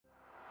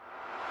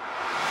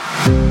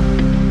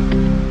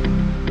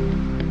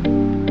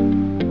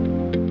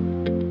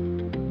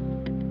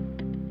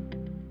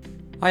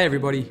Hi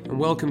everybody, and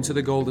welcome to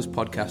the Golders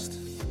podcast,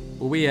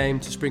 where we aim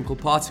to sprinkle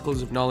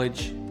particles of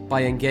knowledge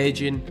by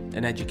engaging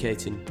and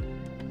educating.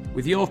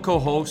 With your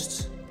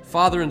co-hosts,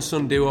 father and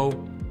son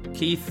duo,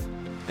 Keith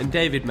and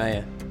David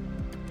Mayer.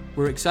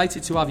 We're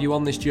excited to have you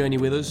on this journey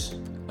with us,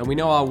 and we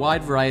know our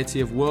wide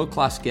variety of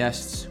world-class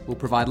guests will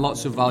provide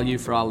lots of value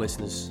for our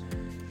listeners.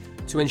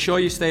 To ensure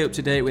you stay up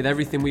to date with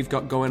everything we've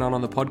got going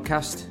on the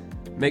podcast,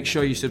 make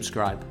sure you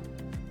subscribe.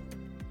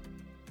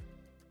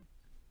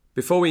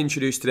 Before we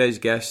introduce today's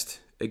guest,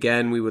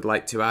 again, we would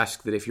like to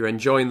ask that if you're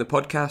enjoying the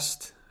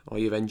podcast, or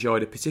you've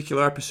enjoyed a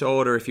particular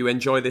episode, or if you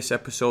enjoy this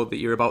episode that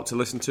you're about to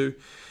listen to,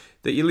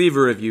 that you leave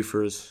a review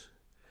for us.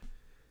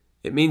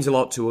 It means a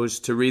lot to us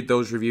to read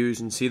those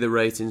reviews and see the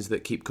ratings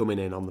that keep coming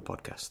in on the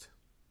podcast.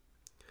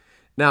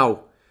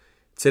 Now,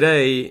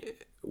 today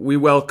we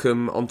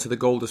welcome onto the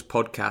Golders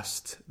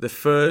podcast the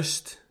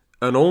first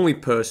and only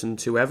person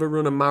to ever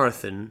run a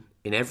marathon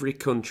in every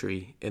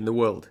country in the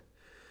world.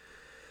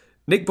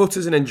 Nick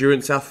Butter's an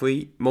endurance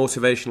athlete,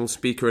 motivational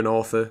speaker and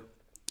author,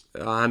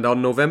 and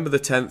on November the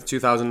 10th,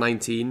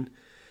 2019,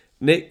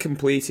 Nick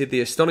completed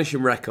the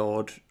astonishing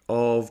record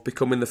of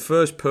becoming the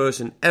first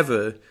person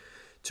ever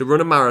to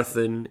run a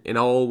marathon in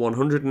all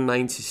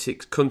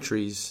 196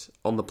 countries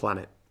on the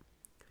planet.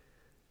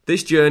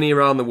 This journey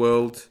around the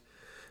world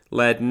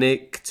led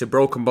Nick to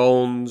broken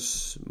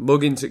bones,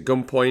 muggings at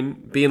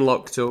gunpoint, being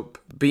locked up,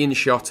 being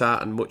shot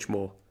at, and much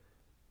more.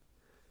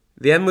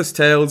 The endless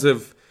tales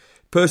of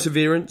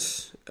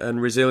perseverance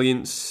and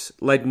resilience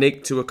led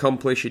Nick to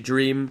accomplish a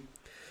dream,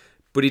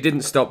 but he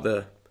didn't stop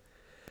there.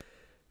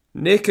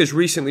 Nick has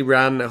recently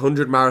ran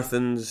 100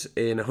 marathons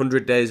in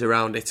 100 days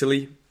around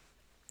Italy,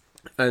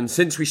 and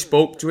since we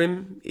spoke to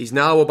him, he's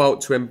now about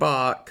to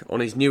embark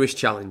on his newest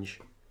challenge,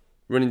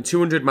 running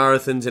 200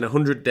 marathons in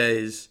 100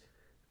 days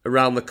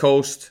around the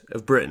coast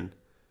of Britain,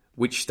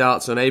 which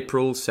starts on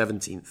April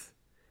 17th.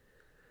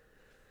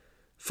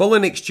 Follow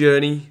Nick's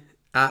journey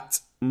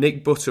at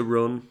Nick Butter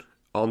Run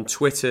on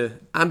Twitter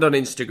and on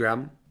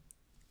Instagram,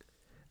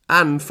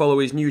 and follow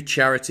his new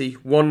charity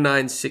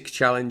 196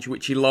 Challenge,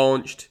 which he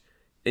launched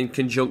in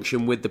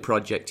conjunction with the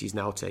project he's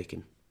now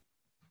taken.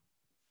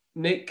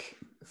 Nick,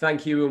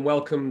 thank you and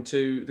welcome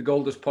to the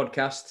Golders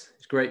podcast.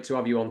 It's great to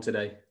have you on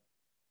today.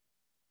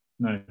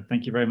 No,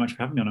 thank you very much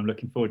for having me on. I'm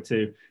looking forward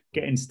to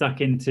getting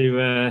stuck into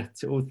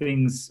to all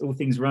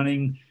things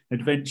running,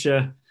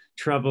 adventure,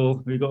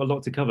 travel. We've got a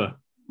lot to cover.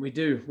 We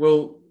do.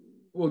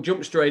 We'll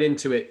jump straight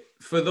into it.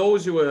 For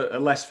those who are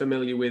less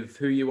familiar with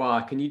who you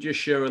are, can you just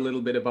share a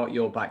little bit about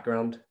your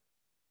background?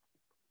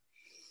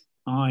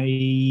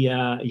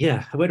 Where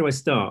do I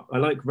start? I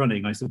like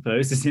running, I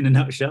suppose, just in a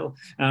nutshell.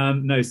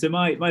 So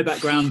my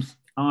background,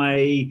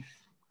 I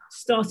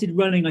started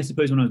running, I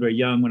suppose, when I was very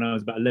young, when I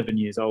was about 11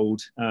 years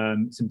old,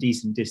 some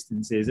decent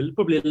distances,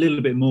 probably a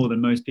little bit more than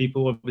most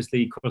people.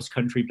 Obviously,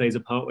 cross-country plays a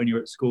part when you're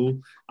at school.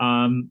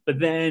 But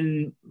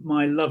then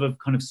my love of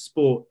kind of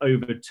sport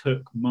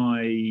overtook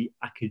my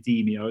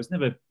academia. I was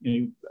never,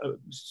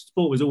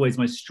 sport was always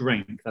my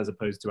strength as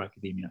opposed to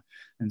academia.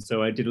 And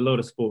so I did a lot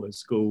of sport at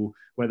school,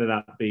 whether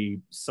that be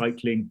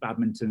cycling,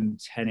 badminton,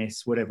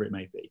 tennis, whatever it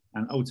may be.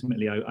 And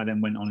ultimately, I then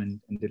went on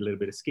and did a little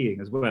bit of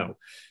skiing as well,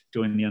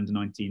 joined the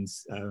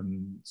under-19s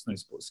snow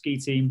sport ski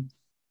team.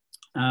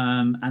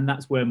 And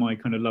that's where my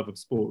kind of love of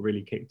sport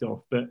really kicked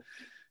off. But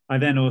I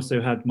then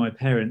also had my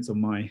parents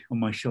on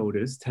my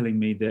shoulders telling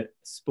me that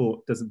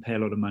sport doesn't pay a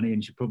lot of money and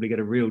you should probably get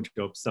a real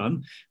job,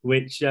 son,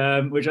 which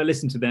I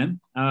listened to them.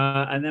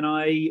 And then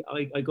I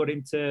got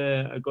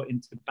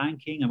into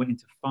banking. I went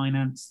into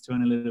finance to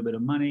earn a little bit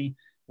of money,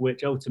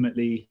 which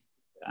ultimately,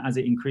 as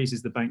it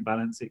increases the bank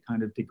balance, it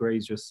kind of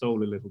degrades your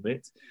soul a little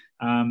bit.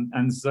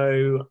 And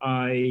so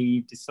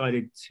I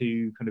decided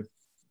to kind of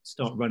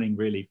start running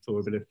really for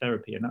a bit of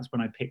therapy. And that's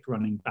when I picked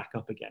running back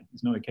up again.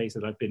 It's not a case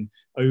that I've been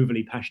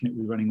overly passionate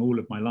with running all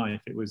of my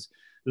life. It was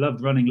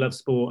loved running, loved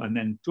sport, and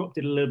then dropped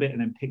it a little bit and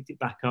then picked it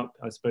back up,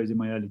 I suppose, in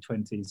my early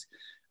 20s.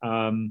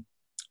 And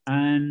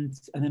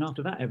then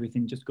after that,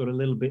 everything just got a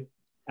little bit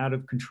out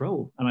of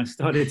control. And I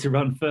started to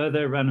run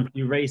further, ran a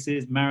few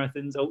races,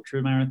 marathons,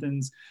 ultra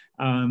marathons.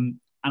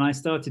 And I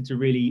started to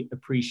really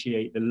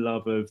appreciate the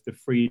love of the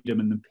freedom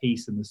and the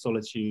peace and the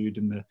solitude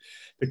and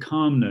the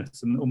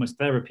calmness and almost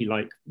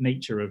therapy-like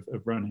nature of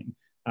running.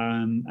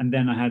 And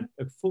then I had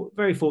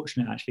very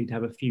fortunate actually to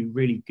have a few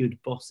really good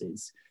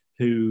bosses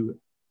who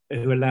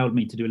allowed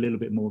me to do a little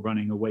bit more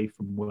running away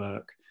from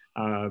work.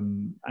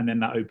 And then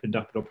that opened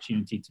up an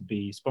opportunity to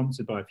be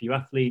sponsored by a few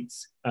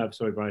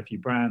by a few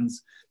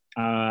brands.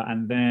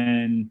 And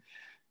then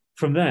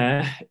from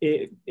there,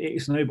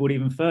 it snowballed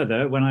even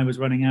further when I was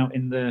running out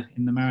in the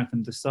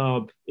Marathon des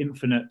Sables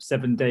infinite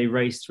 7-day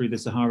race through the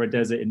Sahara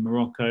Desert in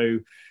Morocco.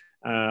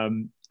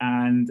 And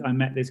I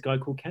met this guy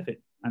called Kevin.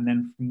 And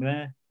then from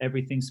there,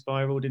 everything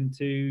spiraled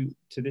into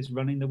this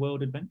running the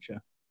world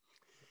adventure.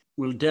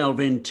 We'll delve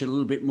into a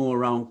little bit more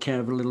around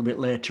Kev a little bit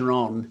later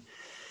on.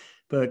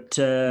 But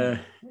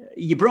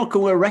you broke a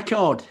world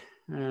record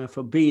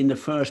for being the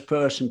first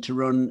person to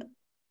run,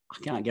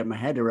 I can't get my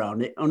head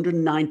around it,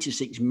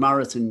 196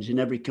 marathons in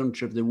every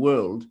country of the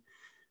world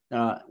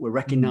were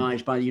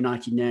recognized by the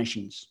United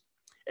Nations.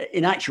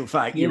 In actual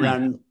fact, you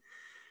ran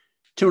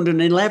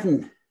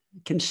 211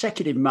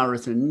 consecutive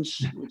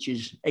marathons, which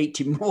is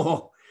 80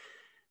 more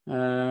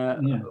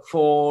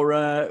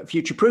for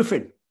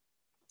future-proofing.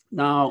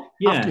 Now,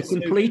 after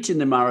completing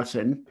the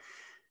marathon,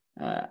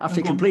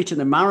 completing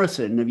the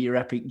marathon of your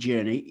epic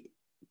journey,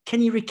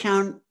 can you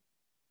recount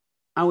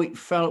how it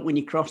felt when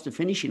you crossed the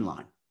finishing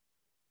line?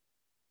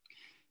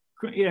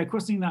 Yeah,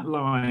 crossing that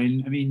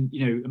line, I mean,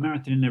 you know, a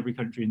marathon in every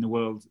country in the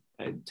world,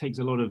 it takes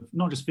a lot of,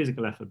 not just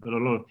physical effort, but a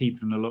lot of people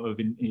and a lot of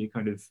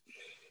kind of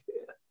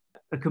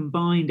a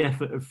combined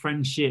effort of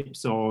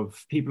friendships,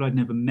 of people I'd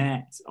never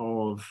met,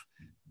 of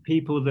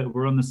people that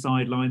were on the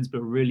sidelines,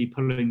 but really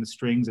pulling the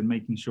strings and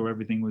making sure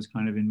everything was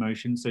kind of in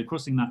motion. So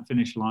crossing that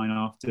finish line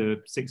after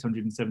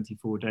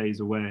 674 days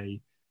away,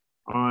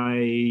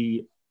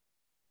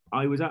 I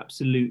was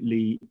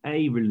absolutely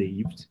A,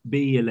 relieved,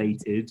 B,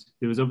 elated.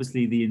 There was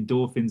obviously the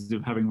endorphins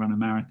of having run a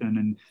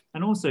marathon,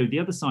 and also the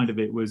other side of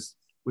it was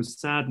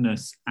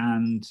sadness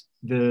and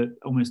the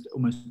almost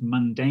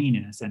mundane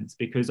in a sense,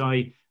 because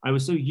I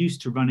was so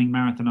used to running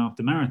marathon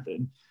after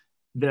marathon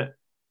that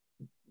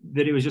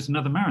it was just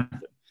another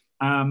marathon.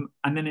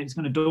 And then it's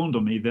kind of dawned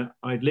on me that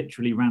I'd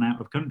literally ran out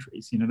of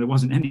countries. You know, there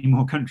wasn't any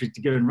more countries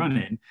to go and run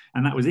in,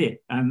 and that was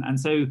it. And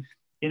so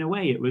in a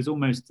way, it was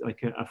almost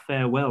like a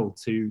farewell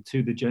to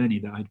the journey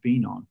that I'd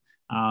been on.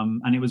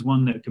 And it was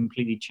one that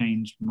completely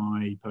changed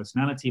my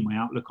personality, my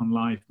outlook on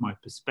life, my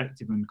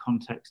perspective and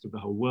context of the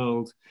whole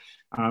world,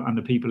 and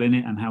the people in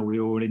it, and how we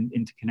were all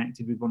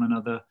interconnected with one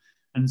another.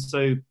 And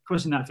so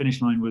crossing that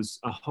finish line was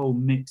a whole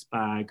mixed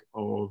bag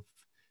of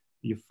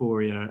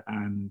euphoria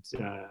and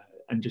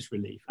just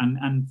relief.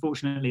 And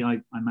fortunately, I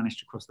managed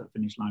to cross that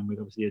finish line with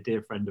obviously a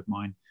dear friend of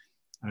mine,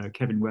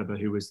 Kevin Webber,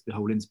 who was the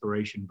whole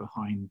inspiration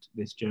behind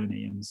this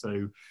journey. And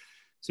so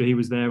he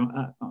was there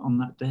on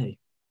that day.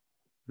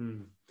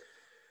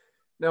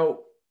 Now,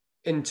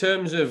 in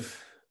terms of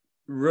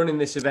running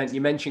this event, you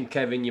mentioned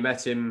Kevin, you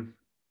met him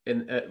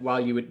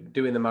while you were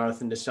doing the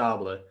Marathon des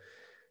Sables,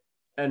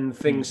 and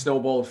things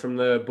snowballed from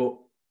there. But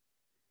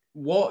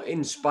what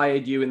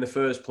inspired you in the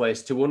first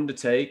place to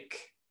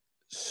undertake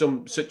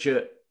such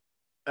a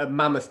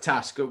mammoth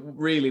task,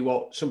 really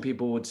what some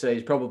people would say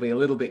is probably a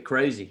little bit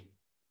crazy?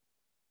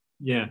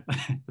 Yeah,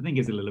 I think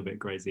it's a little bit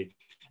crazy.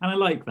 And I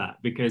like that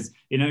because,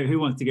 you know, who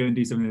wants to go and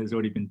do something that's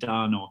already been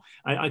done? Or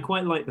I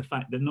quite like the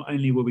fact that not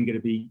only were we going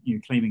to be, you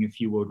know, claiming a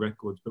few world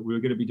records, but we were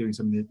going to be doing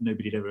something that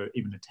nobody had ever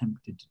even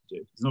attempted to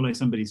do. It's not like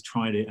somebody's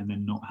tried it and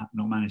then not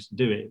managed to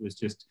do it. It was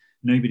just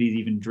nobody's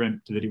even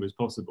dreamt that it was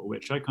possible,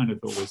 which I kind of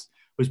thought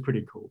was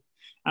pretty cool.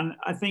 And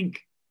I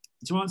think,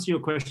 to answer your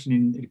question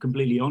in a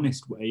completely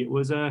honest way, it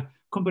was a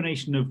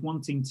combination of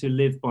wanting to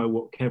live by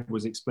what Kev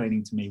was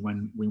explaining to me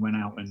when we went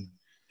out and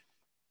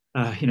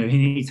you know,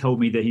 he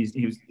told me that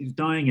he was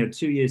dying at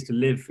 2 years to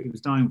live. He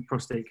was dying of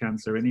prostate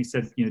cancer. And he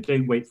said, you know,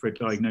 don't wait for a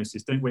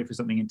diagnosis. Don't wait for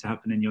something to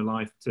happen in your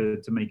life to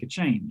make a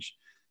change.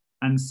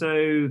 And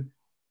so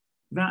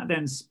that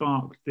then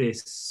sparked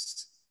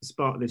this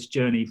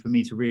journey for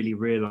me to really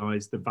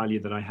realize the value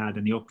that I had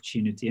and the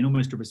opportunity and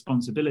almost a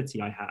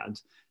responsibility I had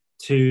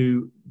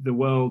to the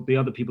world, the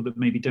other people that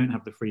maybe don't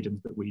have the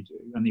freedoms that we do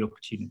and the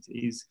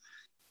opportunities.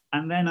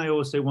 And then I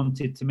also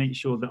wanted to make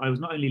sure that I was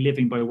not only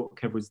living by what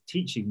Kev was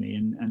teaching me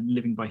and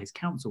living by his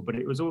counsel, but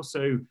it was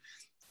also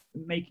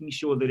making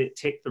sure that it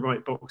ticked the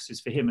right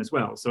boxes for him as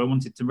well. So I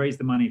wanted to raise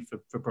the money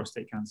for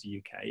Prostate Cancer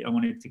UK. I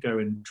wanted to go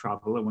and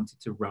travel. I wanted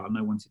to run.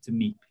 I wanted to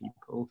meet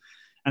people.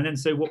 And then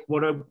so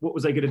what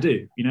was I going to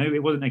do? You know,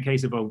 it wasn't a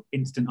case of an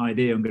instant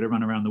idea, I'm going to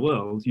run around the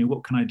world. You know,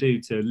 what can I do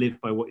to live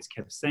by what is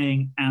Kev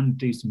saying and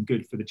do some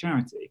good for the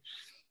charity?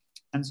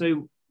 And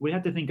so we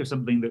had to think of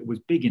something that was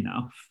big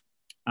enough,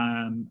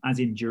 as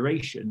in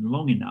duration,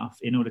 long enough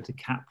in order to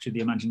capture the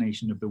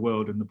imagination of the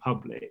world and the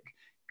public.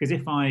 Because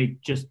if I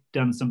just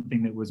done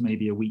something that was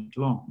maybe a week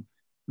long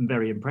and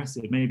very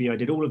impressive, maybe I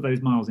did all of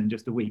those miles in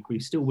just a week, we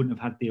still wouldn't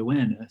have had the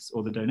awareness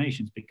or the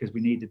donations because we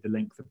needed the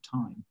length of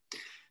time.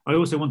 I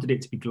also wanted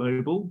it to be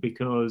global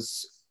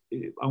because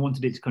I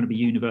wanted it to kind of be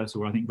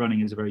universal. I think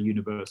running is a very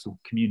universal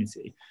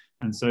community.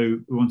 And so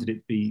we wanted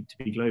it to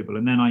be global.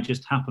 And then I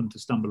just happened to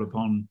stumble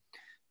upon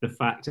the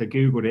fact, I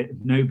Googled it,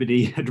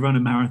 nobody had run a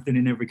marathon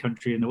in every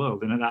country in the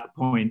world. And at that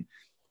point,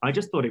 I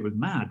just thought it was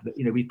mad that,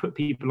 you know, we put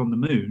people on the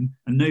moon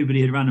and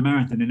nobody had run a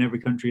marathon in every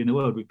country in the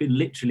world. We've been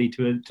literally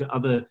to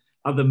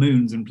other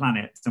moons and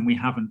planets, and we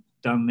haven't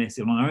done this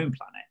on our own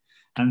planet.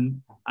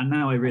 And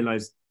now I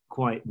realize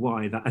quite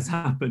why that has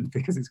happened,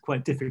 because it's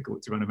quite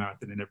difficult to run a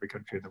marathon in every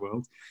country in the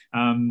world.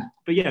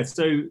 But yeah,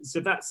 so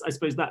that's, I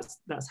suppose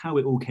that's how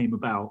it all came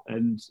about.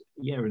 And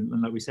yeah,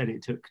 and like we said,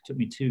 it took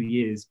me 2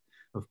 years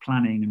of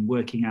planning and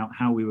working out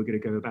how we were going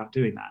to go about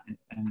doing that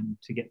and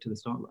to get to the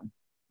start line.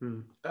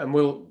 And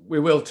we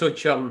will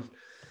touch on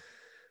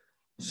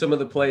some of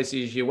the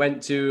places you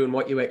went to and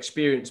what you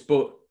experienced,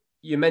 but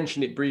you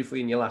mentioned it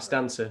briefly in your last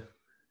answer.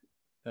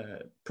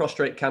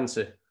 Prostate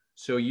cancer.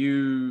 So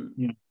you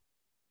Yeah.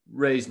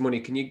 raised money.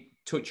 Can you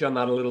touch on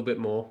that a little bit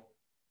more?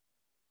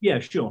 Yeah,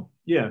 sure.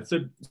 Yeah.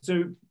 So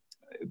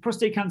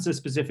prostate cancer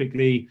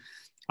specifically,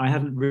 I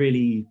hadn't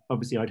really,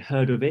 obviously I'd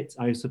heard of it.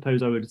 I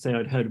suppose I would say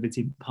I'd heard of it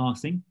in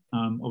passing.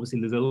 Obviously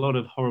there's a lot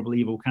of horrible,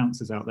 evil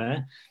cancers out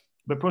there,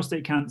 but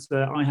prostate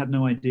cancer, I had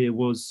no idea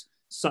was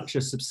such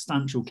a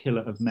substantial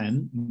killer of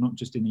men, not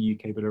just in the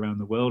UK, but around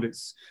the world.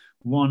 It's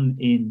 1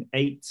 in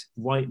 8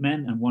 white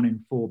men and 1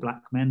 in 4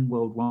 black men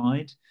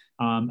worldwide.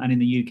 And in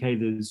the UK,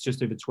 there's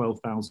just over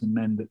 12,000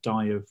 men that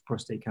die of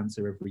prostate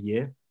cancer every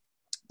year.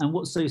 And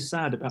what's so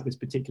sad about this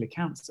particular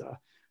cancer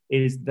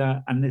is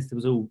that, and this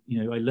was all,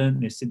 I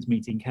learned this since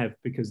meeting Kev,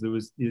 because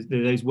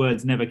those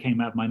words never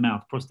came out of my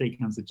mouth. Prostate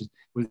cancer just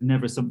was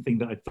never something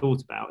that I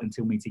thought about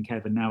until meeting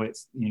Kev, and now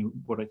it's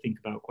what I think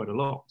about quite a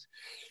lot.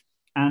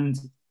 And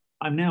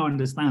I now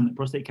understand that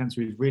prostate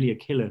cancer is really a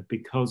killer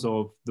because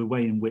of the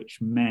way in which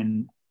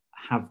men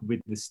have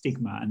with the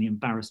stigma and the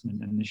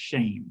embarrassment and the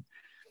shame.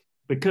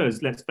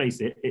 Because let's face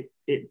it,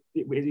 it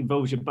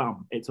involves your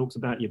bum. It talks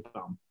about your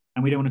bum,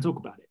 and we don't want to talk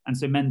about it. And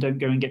so men don't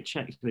go and get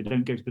checked. They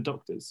don't go to the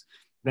doctors.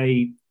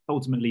 They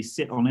ultimately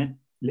sit on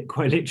it,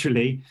 quite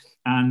literally,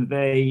 and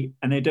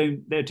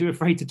they're too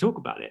afraid to talk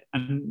about it.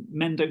 And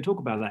men don't talk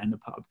about that in the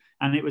pub.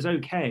 And it was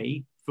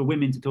okay for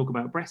women to talk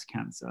about breast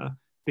cancer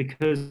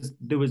because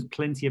there was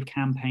plenty of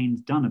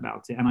campaigns done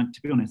about it. And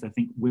to be honest, I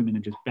think women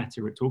are just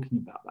better at talking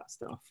about that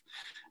stuff.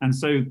 And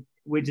so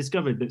we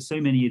discovered that so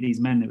many of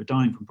these men that were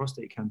dying from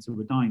prostate cancer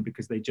were dying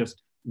because they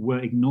just were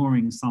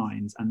ignoring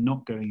signs and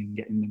not going and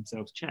getting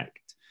themselves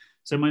checked.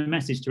 So my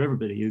message to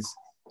everybody is,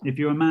 if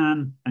you're a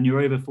man and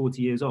you're over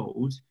 40 years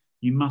old,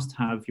 you must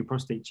have your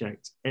prostate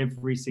checked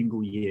every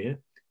single year,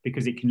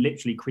 because it can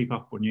literally creep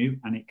up on you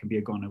and it can be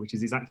a goner, which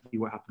is exactly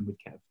what happened with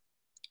Kev.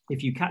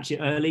 If you catch it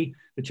early,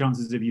 the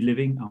chances of you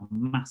living are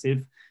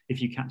massive.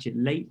 If you catch it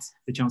late,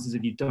 the chances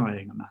of you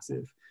dying are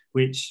massive,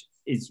 which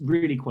is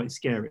really quite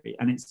scary.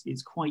 And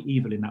it's quite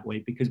evil in that way,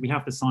 because we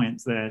have the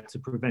science there to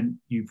prevent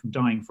you from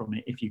dying from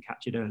it if you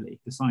catch it early.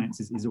 The science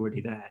is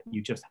already there.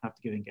 You just have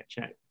to go and get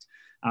checked.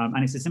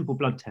 And it's a simple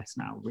blood test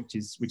now, which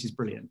is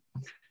brilliant.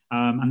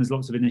 And there's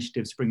lots of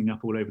initiatives springing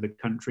up all over the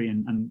country.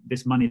 And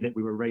this money that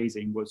we were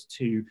raising was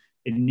to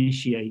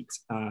initiate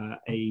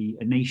a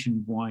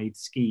nationwide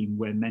scheme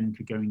where men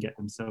could go and get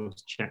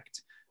themselves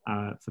checked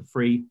for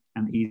free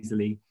and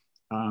easily.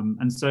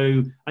 And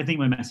so I think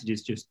my message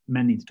is just,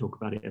 men need to talk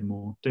about it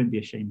more. Don't be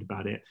ashamed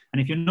about it.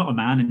 And if you're not a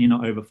man and you're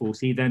not over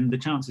 40, then the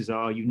chances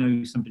are you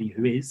know somebody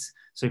who is.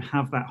 So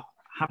have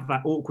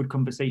that awkward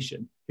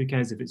conversation. Who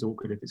cares if it's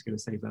awkward, if it's going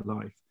to save their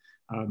life?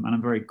 And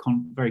I'm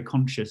very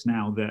conscious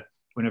now that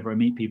whenever I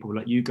meet people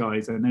like you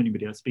guys and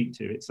anybody I speak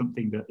to, it's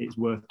something that is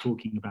worth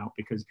talking about,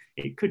 because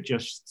it could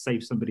just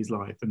save somebody's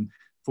life. And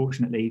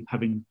fortunately,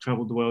 having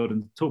traveled the world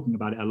and talking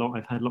about it a lot,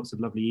 I've had lots of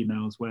lovely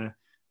emails where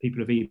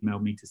people have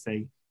emailed me to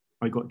say,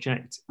 I got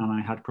checked and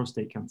I had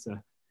prostate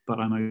cancer, but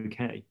I'm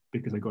okay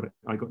because I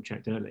got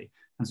checked early.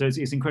 And so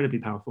it's incredibly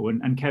powerful.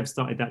 And Kev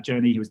started that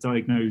journey. He was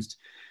diagnosed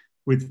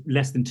with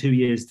less than 2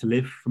 years to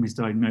live from his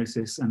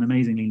diagnosis. And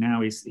amazingly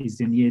now he's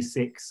in year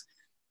 6.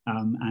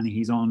 And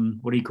he's on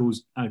what he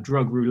calls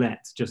drug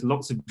roulette, just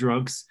lots of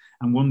drugs.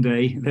 And one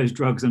day those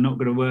drugs are not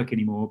going to work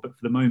anymore. But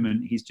for the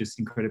moment, he's just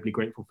incredibly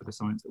grateful for the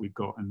science that we've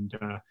got. And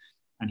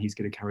he's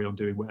going to carry on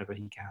doing whatever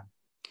he can.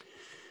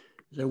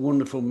 It's a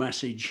wonderful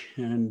message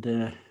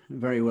and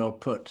very well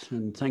put.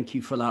 And thank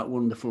you for that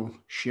wonderful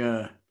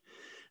share.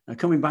 Now,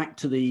 coming back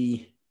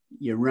to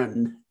your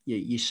run,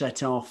 you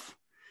set off.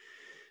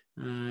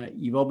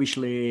 You've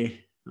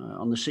obviously...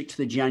 on the 6th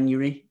of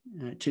January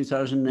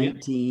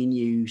 2018,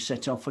 you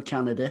set off for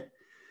Canada.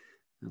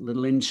 A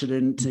little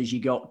incident as you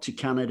got to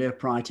Canada,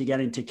 prior to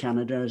getting to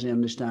Canada, as I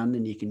understand,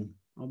 and you can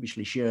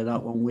obviously share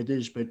that one with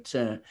us. But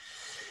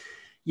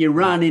you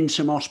ran in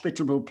some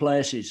hospitable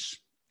places,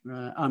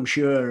 I'm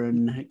sure.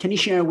 And can you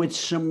share with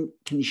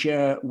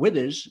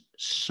us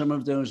some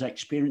of those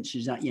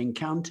experiences that you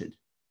encountered?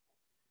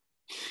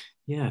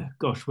 Yeah,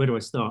 gosh, where do I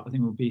start? I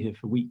think we'll be here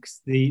for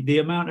weeks. The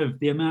amount of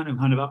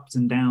kind of ups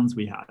and downs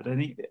we had. I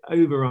think the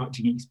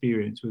overarching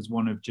experience was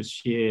one of just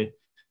sheer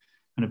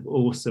kind of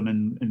awesome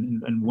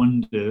and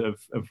wonder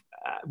of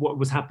what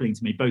was happening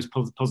to me, both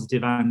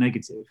positive and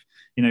negative.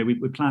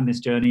 We planned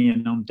this journey,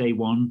 and on day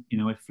one,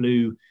 I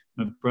flew.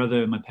 My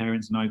brother, my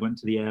parents, and I went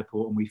to the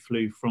airport, and we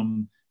flew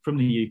from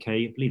the UK.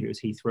 I believe it was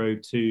Heathrow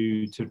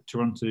to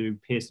Toronto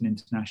Pearson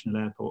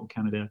International Airport,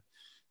 Canada.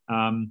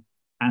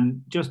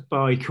 And just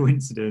by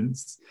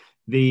coincidence,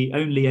 the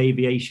only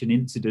aviation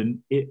incident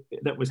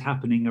that was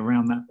happening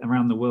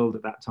around the world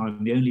at that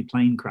time, the only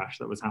plane crash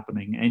that was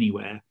happening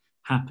anywhere,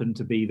 happened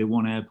to be the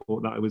one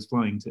airport that I was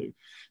flying to.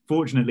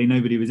 Fortunately,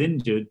 nobody was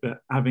injured,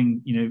 but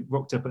having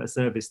rocked up at a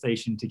service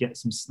station to get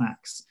some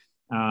snacks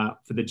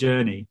for the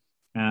journey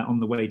on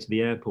the way to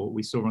the airport,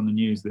 we saw on the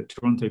news that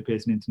Toronto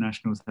Pearson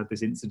International's had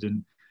this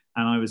incident,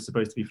 and I was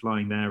supposed to be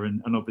flying there,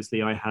 and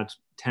obviously I had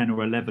 10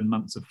 or 11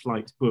 months of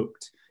flights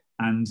booked,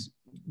 and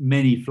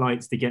many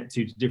flights to get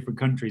to different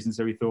countries. And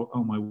so we thought,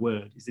 oh my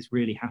word, is this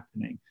really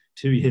happening?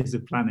 2 years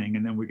of planning,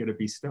 and then we're going to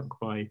be stuck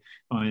by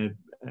an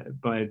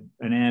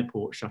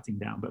airport shutting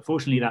down. But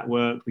fortunately that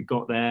worked. We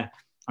got there.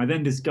 I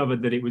then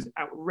discovered that it was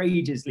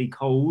outrageously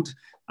cold,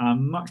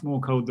 much more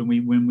cold than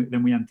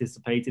we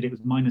anticipated. It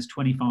was minus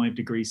 25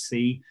 degrees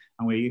C,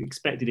 and we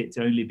expected it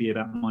to only be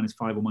about minus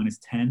 5 or minus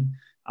 10.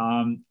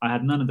 I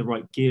had none of the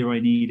right gear I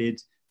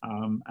needed,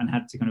 and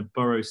had to kind of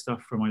borrow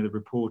stuff from either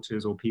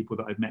reporters or people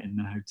that I'd met in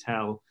the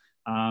hotel.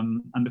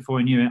 And before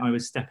I knew it, I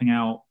was stepping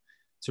out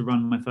to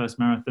run my first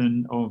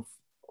marathon of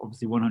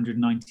obviously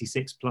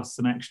 196 plus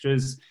some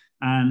extras.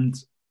 And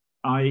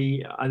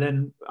I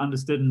then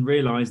understood and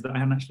realized that I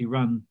hadn't actually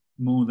run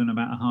more than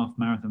about a half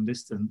marathon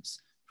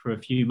distance for a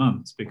few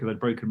months, because I'd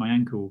broken my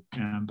ankle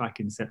back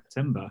in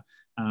September.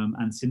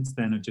 And since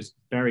then, I've just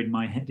buried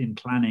my head in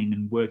planning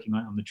and working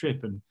out on the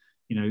trip. And,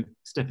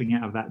 stepping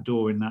out of that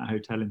door in that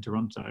hotel in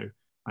Toronto,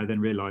 I then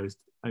realized,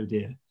 oh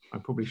dear, I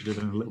probably should have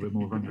done a little bit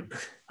more running.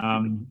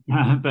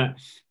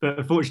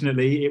 But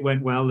fortunately, it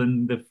went well.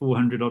 And the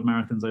 400 odd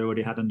marathons I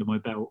already had under my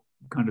belt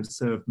kind of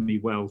served me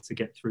well to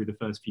get through the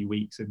first few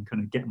weeks and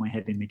kind of get my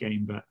head in the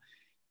game. But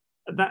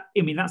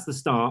that's the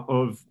start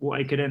of what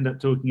I could end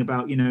up talking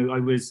about. I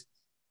was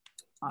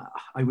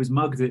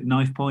mugged at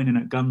knife point and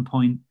at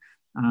gunpoint.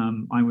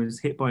 I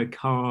was hit by a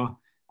car.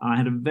 I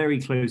had a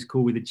very close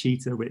call with a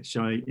cheetah, which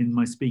in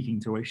my speaking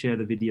tour, I share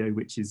the video,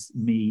 which is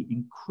me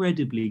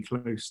incredibly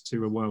close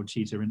to a wild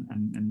cheetah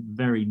and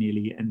very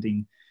nearly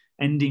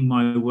ending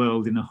my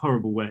world in a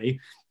horrible way.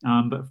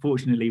 But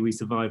fortunately, we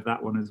survived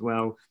that one as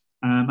well.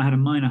 I had a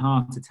minor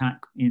heart attack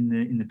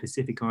in the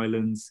Pacific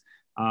Islands.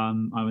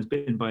 I was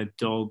bitten by a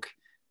dog.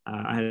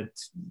 I had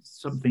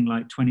something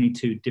like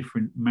 22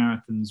 different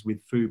marathons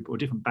with food, or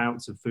different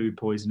bouts of food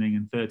poisoning,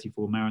 and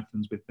 34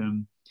 marathons with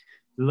them.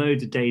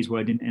 Loads of days where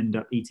I didn't end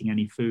up eating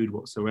any food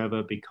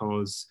whatsoever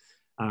because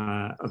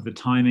of the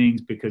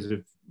timings, because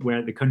of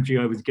where the country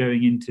I was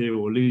going into,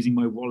 or losing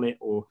my wallet,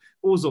 or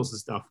all sorts of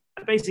stuff.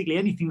 Basically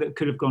anything that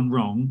could have gone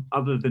wrong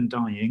other than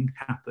dying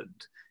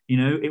happened.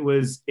 It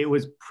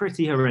was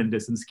pretty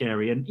horrendous and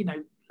scary, and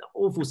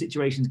awful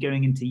situations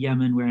going into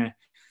Yemen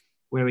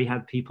where we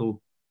had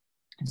people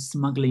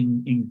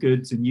smuggling in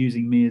goods and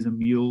using me as a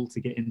mule to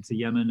get into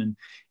Yemen.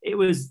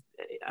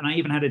 And I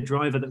even had a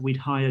driver that we'd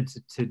hired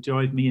to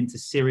drive me into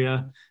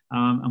Syria.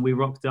 And we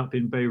rocked up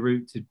in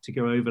Beirut to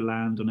go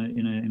overland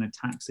in a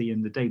taxi.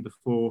 And the day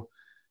before,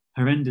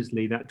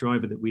 horrendously, that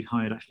driver that we'd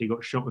hired actually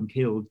got shot and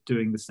killed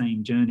doing the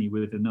same journey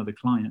with another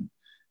client.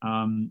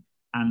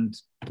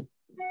 And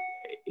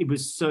it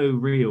was so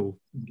real.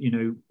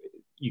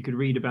 You could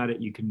read about it,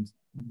 you can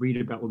read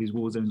about all these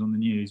war zones on the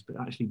news, but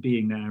actually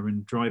being there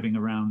and driving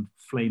around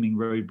flaming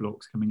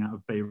roadblocks coming out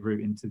of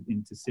Beirut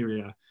into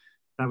Syria,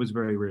 that was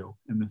very real.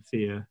 And the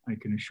fear, I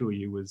can assure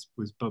you, was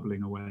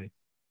bubbling away.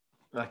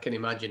 I can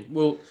imagine.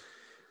 Well,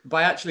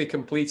 by actually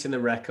completing the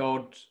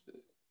record,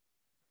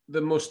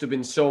 there must have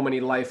been so many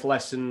life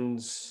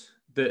lessons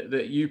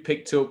that you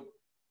picked up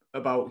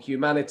about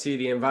humanity,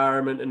 the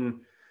environment,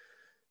 and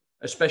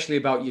especially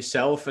about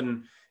yourself.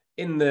 And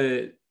in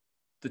the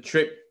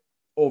trip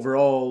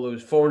overall, there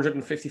was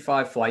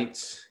 455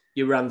 flights.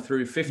 You ran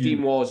through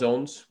 15 war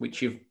zones,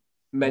 which you've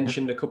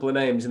mentioned a couple of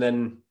names, and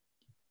then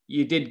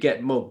you did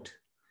get mugged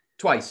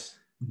twice.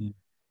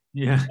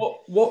 Yeah.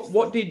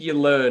 What did you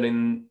learn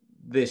in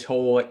this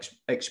whole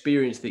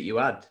experience that you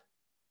had?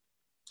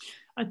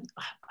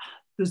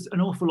 There's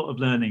an awful lot of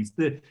learnings.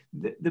 The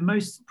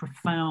most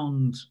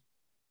profound,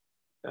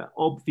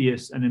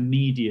 obvious and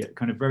immediate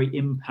kind of very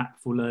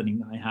impactful learning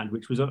that I had,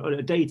 which was on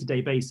a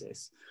day-to-day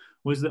basis,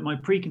 was that my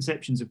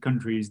preconceptions of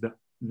countries that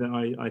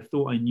I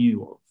thought I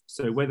knew of,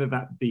 so whether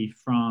that be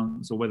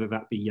France or whether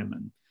that be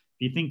Yemen,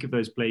 if you think of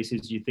those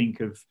places, you think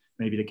of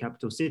maybe the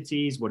capital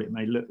cities, what it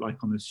may look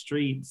like on the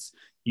streets.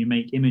 You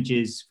make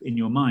images in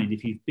your mind.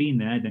 If you've been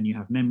there, then you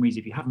have memories.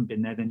 If you haven't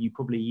been there, then you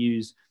probably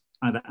use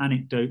either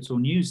anecdotes or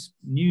news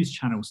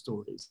channel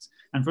stories.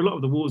 And for a lot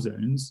of the war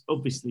zones,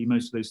 obviously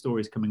most of those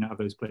stories coming out of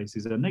those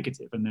places are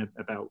negative, and they're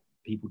about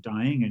people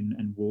dying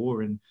and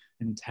war and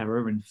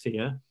terror and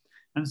fear.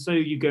 And so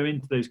you go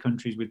into those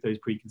countries with those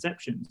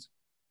preconceptions.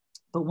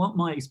 But what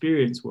my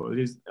experience was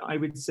is, I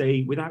would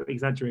say, without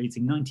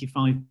exaggerating,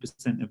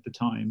 95% of the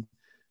time,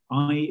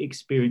 I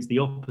experienced the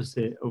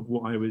opposite of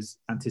what I was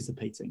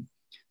anticipating.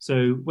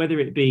 So whether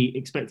it be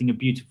expecting a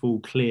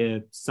beautiful,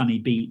 clear, sunny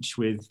beach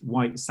with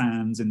white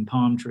sands and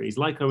palm trees,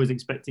 like I was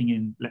expecting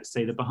in, let's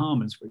say, the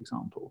Bahamas, for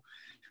example,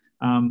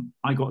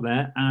 I got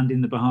there, and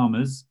in the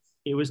Bahamas,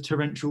 it was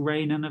torrential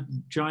rain and a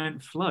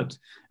giant flood.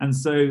 And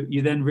so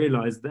you then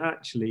realize that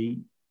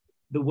actually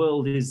the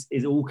world is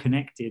all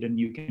connected, and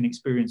you can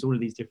experience all of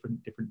these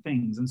different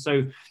things. And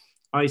so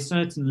I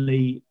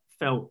certainly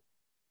felt,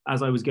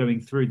 as I was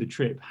going through the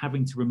trip,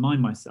 having to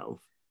remind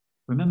myself,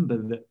 remember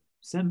that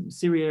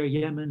Syria,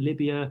 Yemen,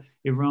 Libya,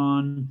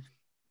 Iran,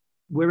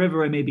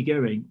 wherever I may be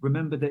going,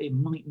 remember that it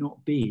might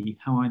not be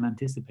how I'm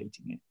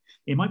anticipating it.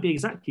 It might be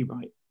exactly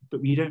right,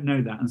 but you don't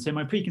know that. And so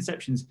my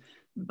preconceptions,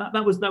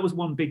 that was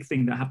one big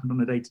thing that happened on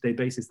a day-to-day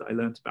basis that I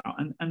learned about.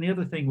 And the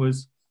other thing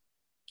was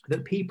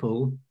that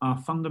people are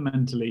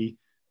fundamentally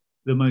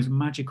the most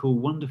magical,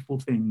 wonderful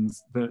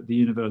things that the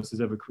universe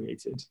has ever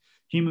created.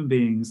 Human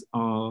beings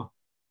are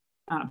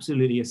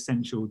absolutely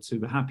essential to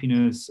the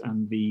happiness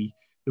and the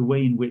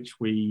way in which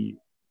we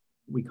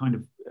kind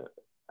of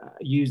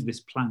use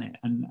this planet.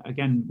 And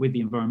again, with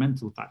the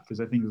environmental factors,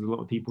 I think there's a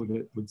lot of people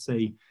that would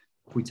say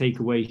if we take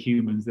away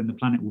humans, then the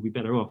planet will be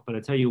better off. But I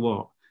tell you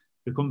what,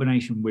 the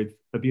combination with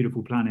a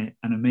beautiful planet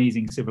and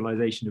amazing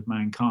civilization of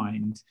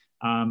mankind,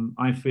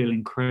 I feel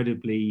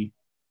incredibly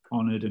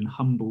honored and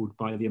humbled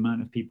by the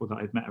amount of people that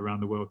I've met around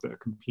the world that are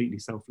completely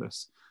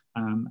selfless,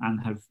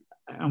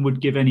 and would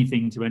give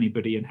anything to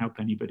anybody and help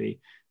anybody.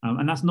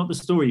 And that's not the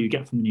story you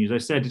get from the news. I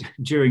said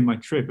during my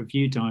trip a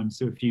few times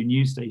to a few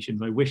news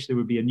stations, I wish there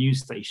would be a news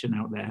station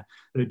out there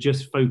that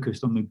just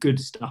focused on the good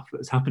stuff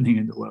that's happening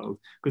in the world,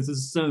 because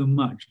there's so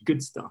much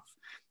good stuff.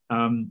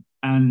 And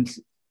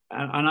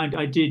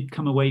I did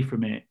come away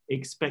from it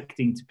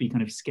expecting to be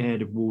kind of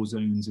scared of war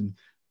zones,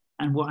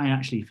 and what I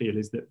actually feel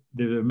is that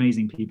there are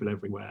amazing people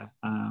everywhere,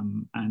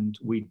 and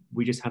we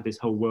just have this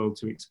whole world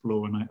to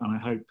explore, and I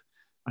hope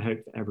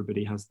that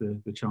everybody has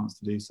the chance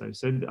to do so.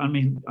 So I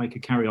mean, I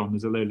could carry on.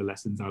 There's a load of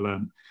lessons I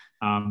learned,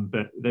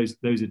 but those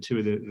are two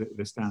of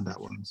the standout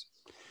ones.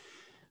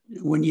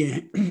 When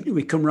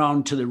we come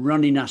round to the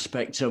running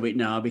aspect of it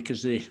now,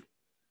 because it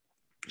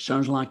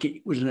sounds like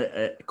it was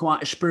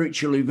quite a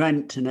spiritual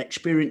event and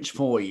experience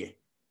for you.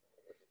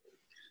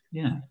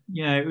 Yeah,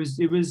 it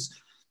was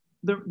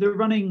the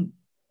running.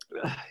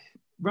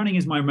 Running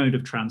is my mode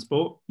of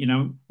transport. You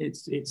know,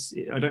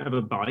 I don't have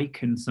a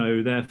bike, and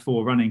so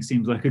therefore running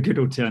seems like a good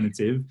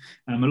alternative.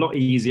 A lot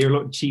easier, a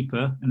lot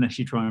cheaper, unless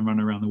you try and run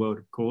around the world,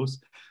 of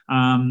course.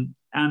 And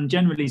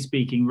generally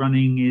speaking,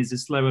 running is a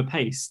slower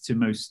pace to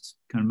most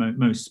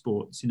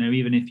sports. You know,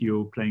 even if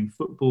you're playing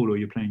football or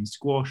you're playing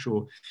squash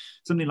or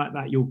something like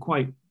that, you're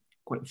quite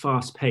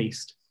fast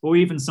paced. Or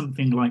even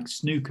something like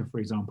snooker, for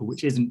example,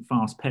 which isn't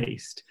fast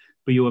paced,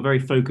 but you are very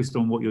focused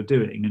on what you're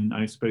doing. And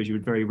I suppose you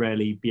would very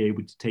rarely be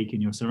able to take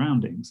in your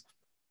surroundings.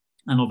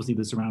 And obviously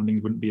the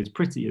surroundings wouldn't be as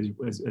pretty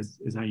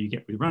as how you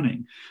get with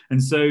running.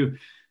 And so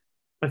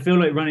I feel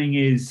like running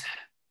is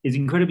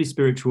incredibly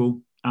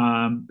spiritual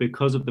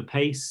because of the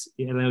pace.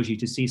 It allows you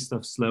to see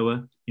stuff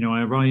slower. You know,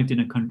 I arrived in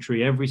a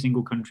country, every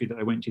single country that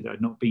I went to that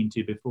I'd not been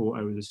to before,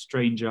 I was a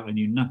stranger. I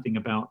knew nothing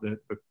about the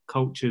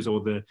cultures or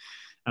the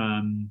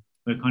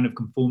kind of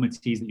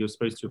conformities that you're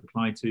supposed to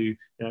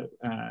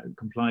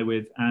comply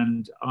with.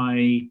 And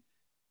I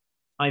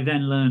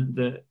then learned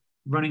that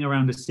running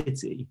around a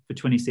city for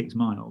 26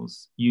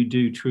 miles, you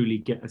do truly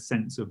get a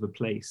sense of the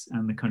place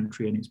and the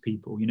country and its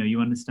people. You know, you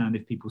understand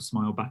if people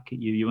smile back at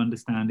you, you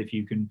understand if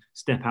you can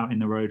step out in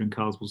the road and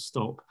cars will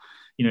stop.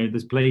 You know,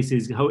 there's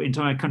places, whole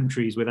entire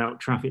countries without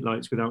traffic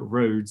lights, without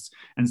roads.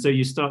 And so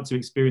you start to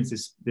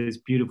experience this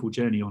beautiful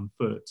journey on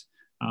foot.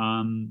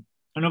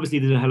 And obviously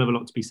there's a hell of a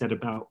lot to be said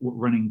about what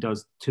running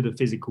does to the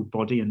physical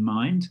body and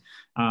mind,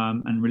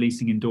 and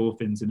releasing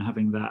endorphins and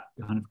having that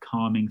kind of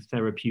calming,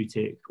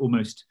 therapeutic,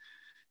 almost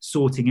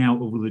sorting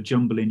out all the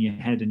jumble in your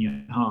head and your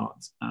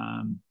heart.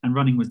 And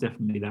running was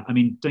definitely that. I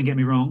mean, don't get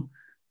me wrong,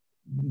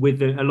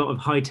 with a lot of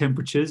high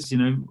temperatures, you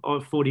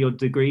know, 40 odd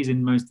degrees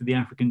in most of the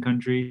African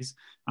countries,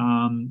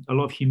 a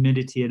lot of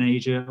humidity in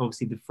Asia,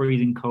 obviously the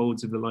freezing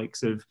colds of the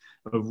likes of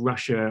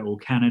Russia or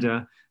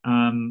Canada.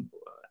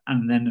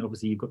 And then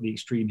obviously you've got the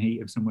extreme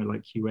heat of somewhere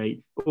like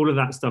Kuwait. All of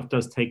that stuff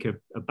does take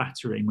a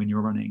battering when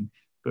you're running,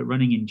 but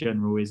running in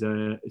general is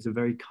a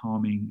very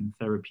calming and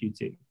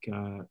therapeutic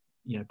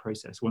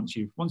process. Once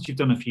you've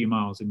done a few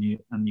miles and you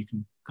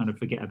can kind of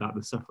forget about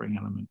the suffering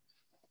element.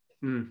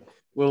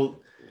 Well,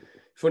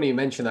 funny you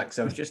mention that, because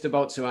I was just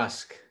about to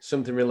ask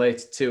something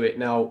related to it.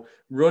 Now,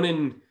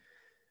 running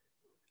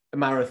a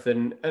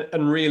marathon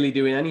and really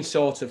doing any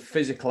sort of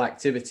physical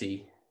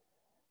activity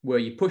where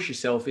you push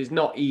yourself is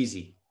not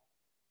easy.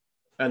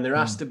 And there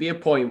has to be a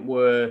point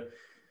where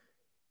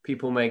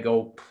people may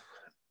go,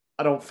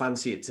 I don't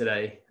fancy it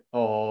today,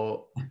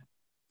 or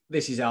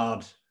this is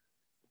hard,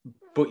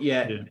 but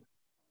yet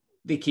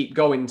they keep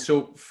going.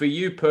 So for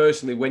you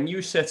personally, when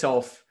you set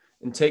off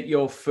and take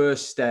your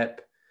first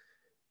step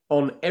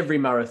on every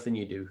marathon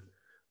you do,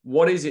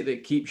 what is it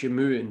that keeps you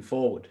moving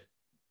forward?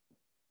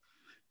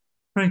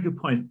 Very good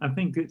point. I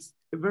think it's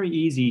very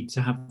easy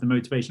to have the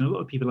motivation. A lot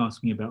of people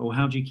ask me about,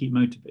 how do you keep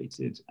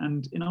motivated?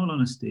 And in all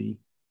honesty,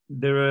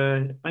 there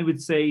are, I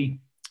would say,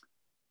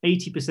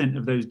 80%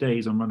 of those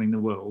days on running the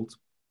world,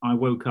 I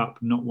woke up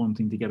not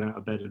wanting to get out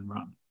of bed and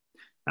run.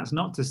 That's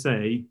not to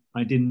say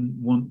I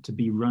didn't want to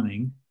be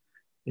running.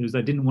 It was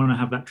I didn't want to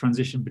have that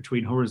transition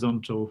between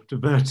horizontal to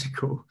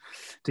vertical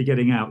to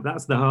getting out.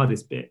 That's the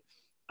hardest bit.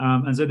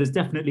 And so there's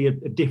definitely a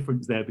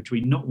difference there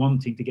between not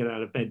wanting to get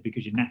out of bed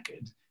because you're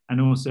knackered and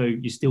also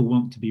you still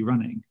want to be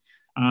running.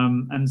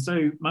 And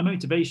so my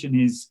motivation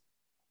is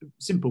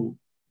simple.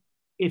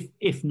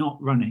 If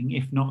not running,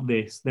 if not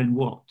this, then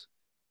what?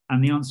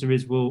 And the answer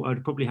is, well,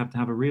 I'd probably have to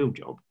have a real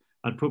job.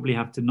 I'd probably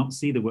have to not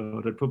see the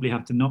world. I'd probably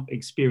have to not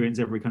experience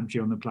every country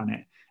on the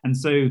planet. And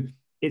so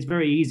it's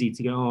very easy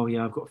to go, oh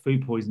yeah, I've got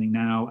food poisoning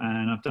now,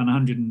 and I've done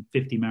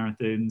 150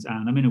 marathons,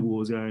 and I'm in a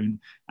war zone,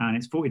 and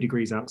it's 40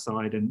 degrees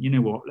outside, and you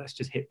know what? Let's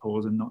just hit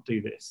pause and not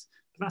do this.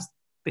 But that's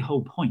the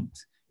whole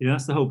point.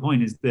 That's the whole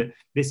point, is that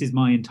this is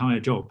my entire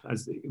job.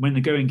 As when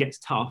the going gets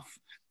tough,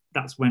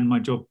 that's when my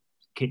job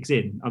kicks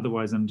in.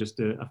 Otherwise, I'm just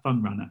a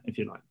fun runner, if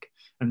you like.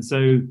 And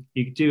so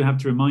you do have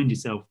to remind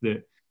yourself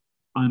that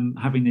I'm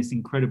having this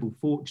incredible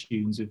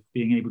fortunes of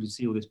being able to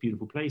see all these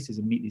beautiful places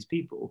and meet these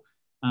people.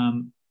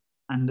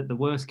 And at the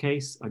worst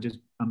case,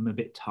 I'm a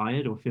bit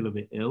tired or feel a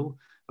bit ill.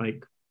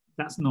 Like,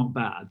 that's not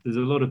bad. There's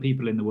a lot of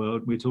people in the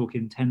world, we're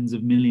talking tens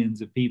of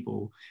millions of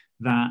people,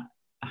 that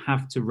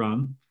have to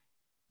run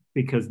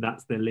because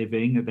that's their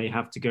living. They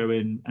have to go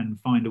in and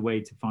find a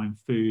way to find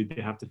food.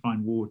 They have to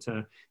find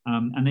water,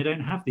 and they don't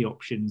have the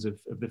options of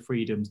the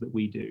freedoms that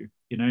we do,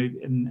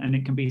 and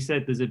it can be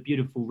said, there's a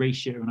beautiful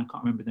ratio, and I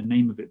can't remember the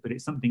name of it, but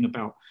it's something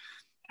about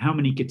how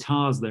many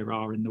guitars there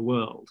are in the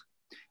world.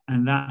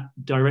 And that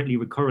directly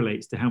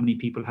correlates to how many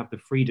people have the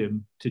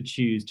freedom to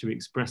choose to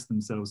express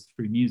themselves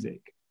through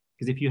music.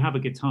 Because if you have a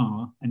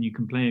guitar and you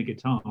can play a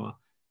guitar,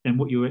 then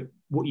what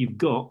you've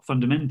got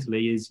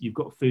fundamentally is you've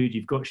got food,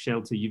 you've got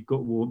shelter, you've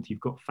got warmth, you've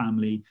got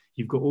family,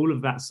 you've got all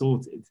of that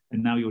sorted,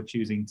 and now you're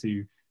choosing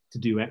to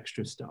do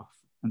extra stuff.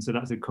 And so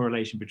that's a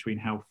correlation between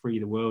how free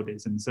the world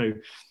is. And so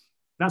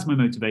that's my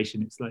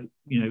motivation. It's like,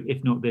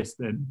 if not this,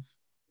 then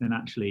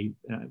actually,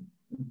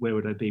 where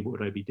would I be? What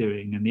would I be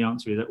doing? And the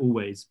answer is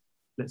always,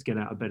 let's get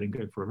out of bed and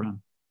go for a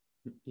run.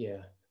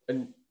 Yeah.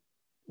 And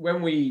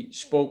when we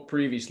spoke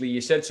previously,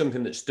 you said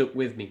something that stuck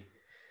with me.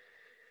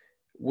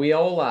 We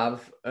all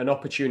have an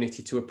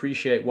opportunity to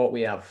appreciate what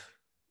we have.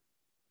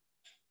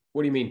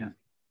 What do you mean? Yeah.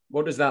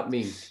 What does that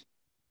mean?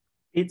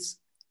 It's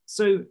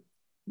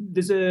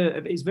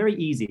very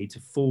easy to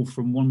fall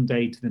from one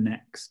day to the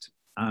next,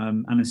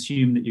 and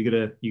assume that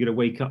you're gonna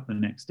wake up the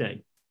next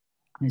day.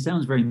 And it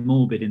sounds very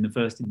morbid in the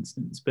first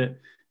instance, but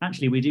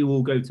actually we do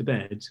all go to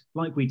bed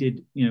like we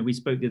did. We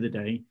spoke the other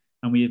day,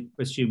 and we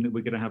assume that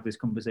we're going to have this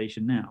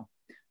conversation now,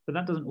 but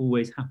that doesn't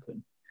always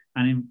happen.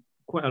 And in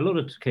quite a lot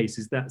of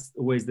cases, that's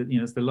always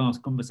it's the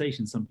last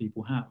conversation some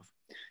people have.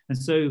 And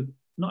so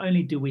not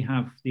only do we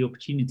have the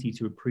opportunity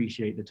to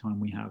appreciate the time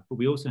we have, but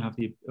we also have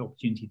the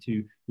opportunity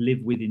to live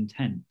with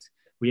intent.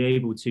 We're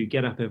able to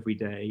get up every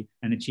day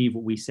and achieve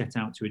what we set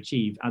out to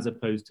achieve, as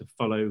opposed to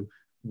follow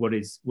what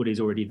is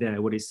already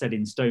there, what is set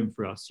in stone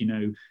for us.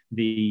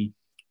 The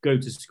go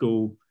to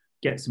school,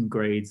 get some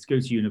grades, go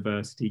to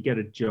university, get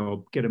a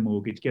job, get a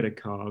mortgage, get a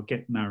car,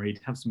 get married,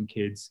 have some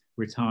kids,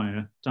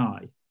 retire,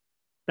 die.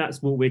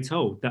 That's what we're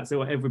told. That's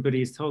what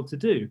everybody is told to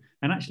do.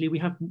 And actually we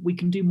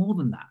can do more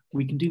than that.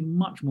 We can do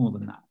much more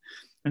than that.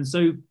 And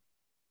so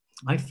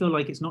I feel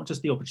like it's not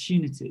just the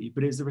opportunity,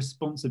 but it's the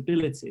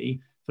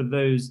responsibility for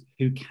those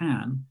who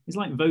can. It's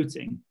like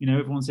voting.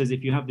 Everyone says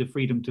if you have the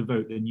freedom to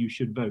vote, then you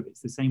should vote.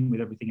 It's the same with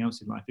everything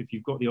else in life. If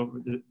you've got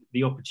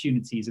the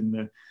opportunities and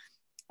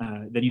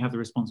then you have the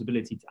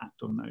responsibility to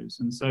act on those.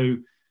 And so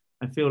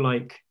I feel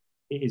like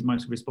it is my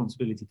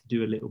responsibility to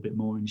do a little bit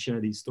more and share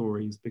these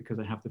stories, because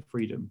I have the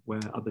freedom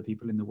where other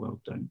people in the world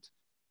don't.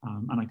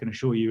 And I can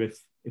assure you, if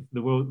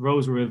the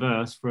roles were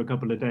reversed for a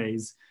couple of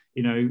days,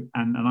 and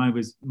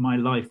my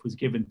life was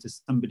given to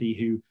somebody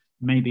who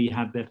maybe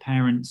had their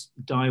parents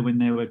die when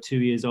they were 2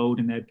 years old,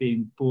 and they're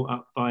being brought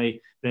up by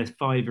their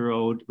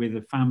 5-year-old with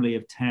a family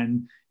of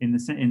 10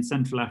 in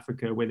Central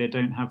Africa, where they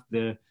don't have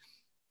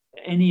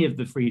any of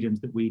the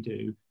freedoms that we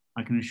do,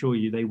 I can assure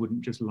you they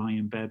wouldn't just lie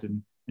in bed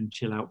and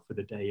chill out for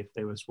the day if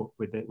they were swapped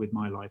with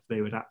my life.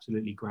 They would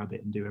absolutely grab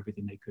it and do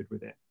everything they could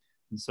with it.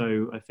 And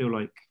so I feel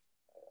like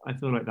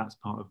that's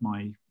part of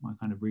my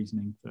kind of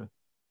reasoning for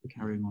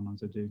carrying on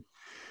as I do.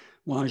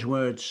 Wise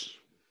words.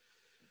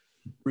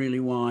 Really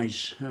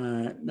wise.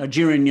 Now,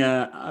 during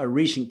a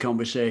recent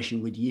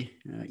conversation with you,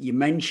 you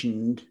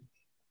mentioned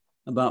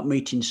about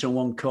meeting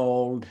someone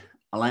called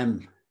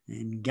Alem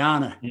in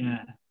Ghana.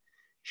 Yeah.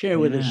 Share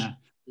with us.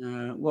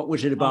 What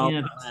was it about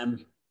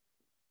Alem?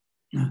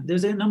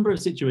 There's a number of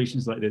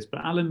situations like this,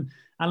 but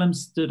Alem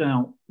stood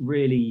out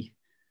really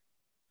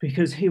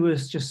because he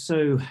was just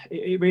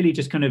it really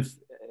just kind of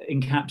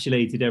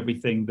encapsulated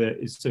everything that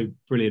is so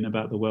brilliant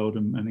about the world.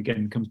 And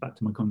again, comes back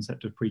to my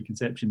concept of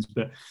preconceptions.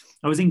 But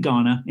I was in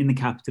Ghana, in the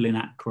capital, in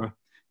Accra,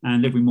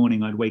 and every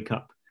morning I'd wake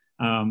up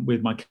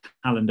with my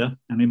calendar,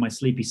 and in my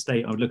sleepy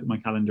state, I would look at my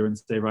calendar and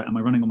say, right, am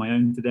I running on my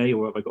own today,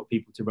 or have I got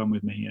people to run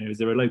with me? Is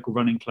there a local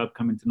running club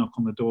coming to knock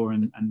on the door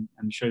and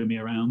show me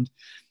around?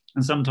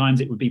 And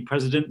sometimes it would be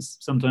presidents,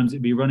 sometimes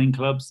it'd be running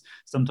clubs,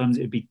 sometimes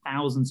it would be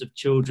thousands of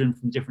children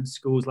from different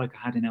schools like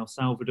I had in El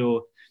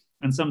Salvador,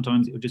 and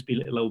sometimes it would just be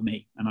little old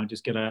me, and I'd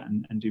just get out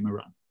and do my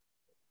run.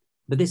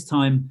 But this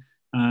time,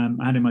 I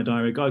had in my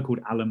diary a guy called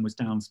Alan was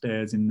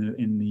downstairs in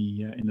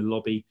the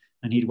lobby,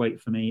 and he'd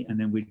wait for me, and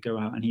then we'd go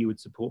out and he would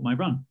support my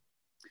run.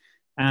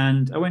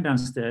 And I went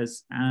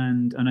downstairs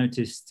and I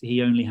noticed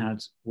he only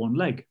had one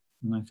leg,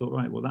 and I thought,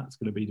 right, well, that's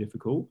going to be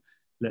difficult.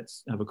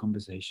 Let's have a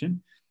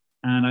conversation.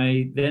 And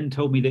I then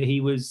told me that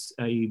he was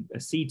a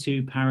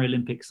C2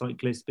 Paralympic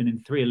cyclist, been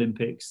in 3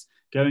 Olympics,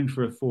 going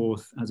for a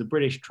 4th, has a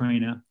British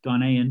trainer,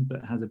 Ghanaian,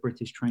 but has a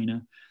British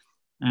trainer.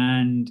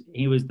 And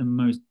he was the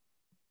most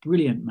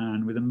brilliant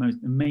man with the most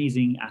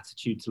amazing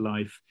attitude to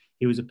life.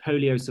 He was a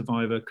polio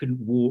survivor, couldn't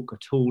walk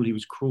at all. He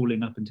was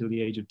crawling up until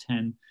the age of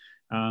 10,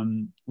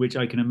 which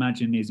I can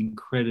imagine is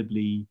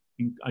incredibly,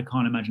 I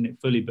can't imagine it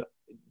fully, but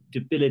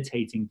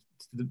debilitating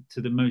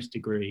to the most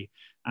degree.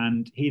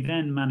 And he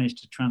then managed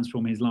to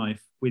transform his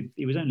life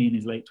he was only in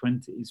his late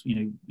 20s,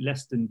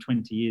 less than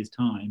 20 years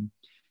time.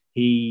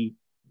 He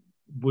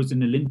was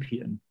an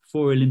Olympian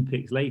 4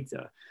 Olympics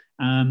later.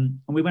 And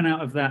we went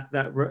out of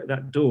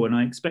that door, and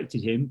I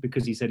expected him,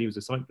 because he said he was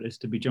a cyclist,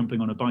 to be jumping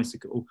on a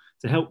bicycle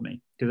to help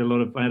me, because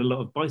I had a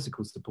lot of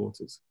bicycle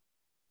supporters,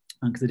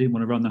 because I didn't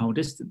want to run the whole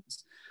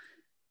distance.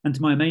 And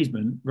to my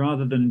amazement,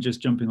 rather than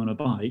just jumping on a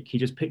bike, he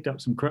just picked up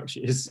some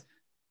crutches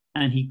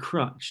and he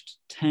crutched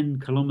 10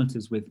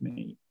 kilometers with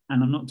me.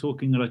 And I'm not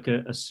talking like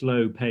a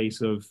slow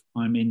pace of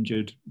I'm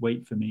injured,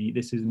 wait for me.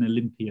 This is an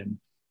Olympian.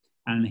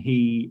 And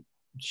he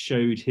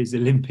showed his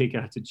Olympic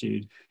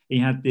attitude. He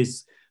had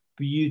this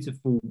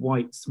beautiful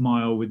white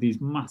smile with these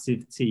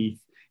massive teeth,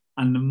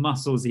 and the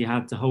muscles he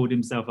had to hold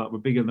himself up were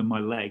bigger than my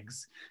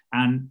legs.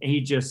 And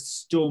he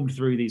just stormed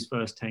through these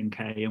first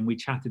 10K, and we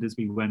chatted as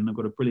we went. I've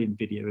got a brilliant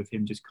video of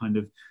him just kind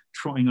of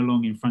trotting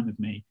along in front of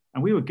me.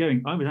 And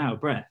I was out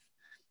of breath.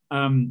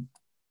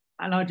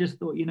 And I just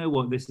thought, you know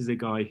what, this is a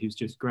guy who's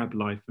just grabbed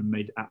life and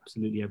made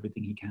absolutely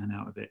everything he can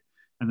out of it.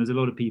 And there's a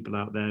lot of people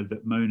out there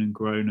that moan and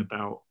groan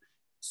about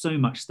so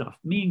much stuff,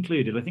 me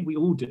included. I think we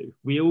all do.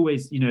 We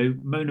always,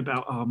 moan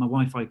about, oh, my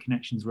Wi-Fi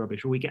connection's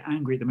rubbish, or we get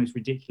angry at the most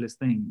ridiculous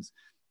things.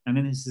 And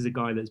then this is a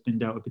guy that's been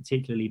dealt a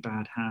particularly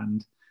bad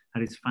hand,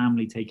 had his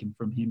family taken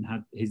from him,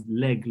 had his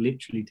leg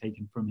literally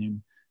taken from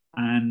him.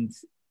 And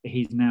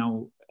he's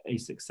now a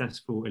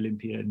successful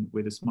Olympian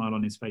with a smile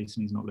on his face,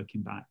 and he's not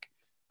looking back.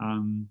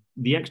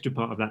 The extra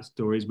part of that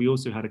story is we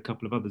also had a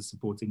couple of others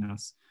supporting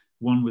us.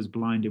 One was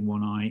blind in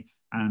one eye,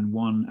 and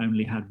one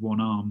only had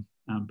one arm,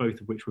 both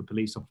of which were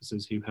police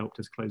officers who helped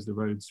us close the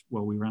roads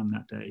while we ran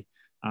that day.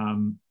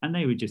 And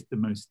they were just the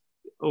most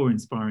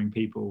awe-inspiring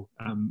people.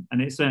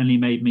 And it certainly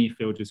made me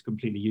feel just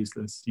completely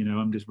useless.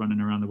 I'm just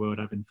running around the world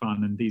having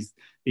fun. And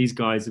these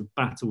guys have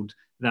battled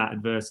that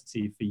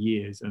adversity for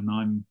years.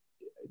 And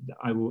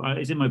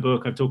it's in my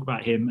book. I talk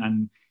about him,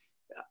 and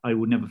I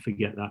will never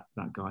forget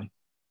that guy.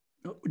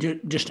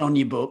 Just on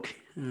your book,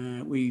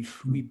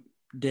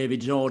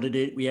 David's ordered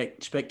it. We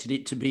expected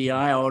it to be.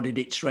 I ordered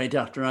it straight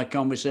after our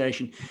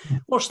conversation.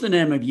 What's the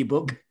name of your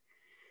book?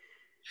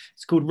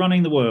 It's called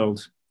Running the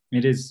World.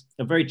 It is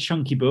a very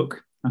chunky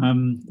book.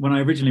 When I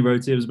originally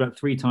wrote it was about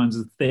 3 times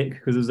as thick,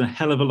 because there's a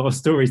hell of a lot of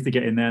stories to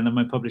get in there. And then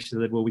my publisher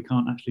said, well, we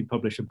can't actually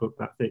publish a book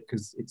that thick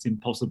because it's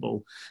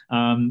impossible.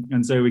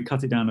 And so we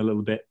cut it down a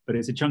little bit, but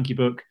it's a chunky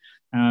book.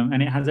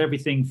 And it has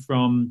everything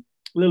from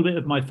a little bit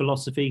of my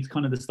philosophy,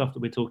 kind of the stuff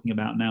that we're talking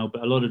about now,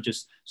 but a lot of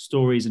just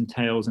stories and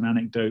tales and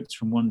anecdotes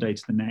from one day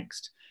to the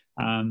next.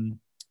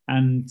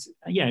 And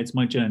yeah, it's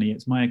my journey.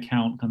 It's my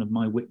account, kind of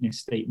my witness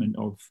statement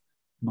of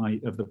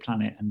the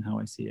planet and how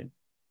I see it.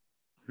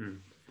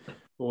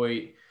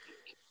 Boy,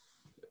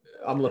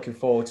 I'm looking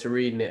forward to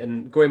reading it.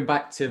 And going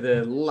back to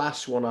the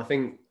last one, I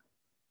think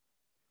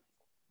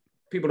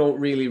people don't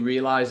really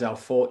realize how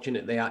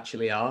fortunate they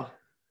actually are.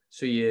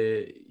 So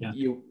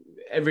you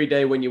every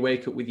day when you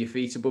wake up with your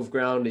feet above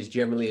ground is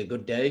generally a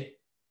good day.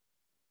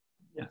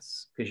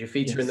 Yes. Because your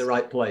feet are in the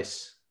right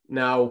place.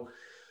 Now,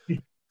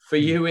 for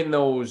you in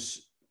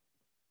those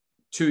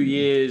 2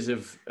 years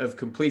of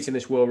completing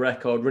this world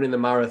record, running the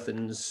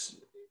marathons,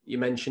 you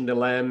mentioned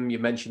Alem, you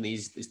mentioned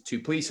these 2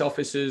 police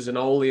officers and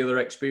all the other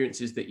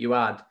experiences that you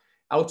had.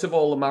 Out of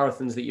all the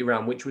marathons that you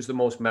ran, which was the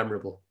most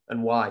memorable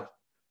and why?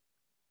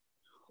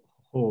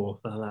 Oh,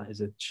 that is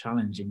a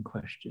challenging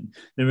question.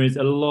 There is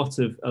a lot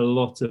of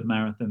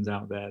marathons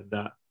out there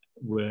that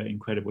were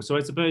incredible. So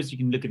I suppose you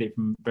can look at it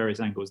from various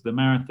angles: the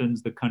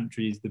marathons, the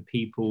countries, the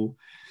people,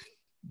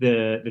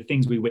 the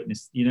things we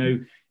witnessed.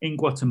 In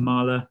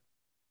Guatemala,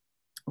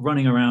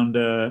 running around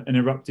an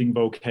erupting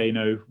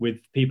volcano with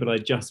people I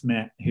just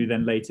met, who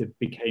then later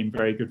became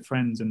very good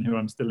friends and who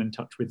I'm still in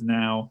touch with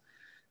now.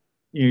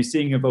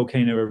 Seeing a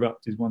volcano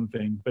erupt is one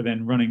thing, but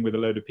then running with a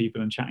load of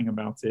people and chatting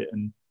about it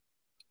and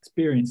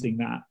experiencing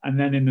that. And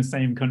then in the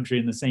same country,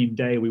 in the same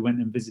day, we went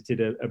and visited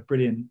a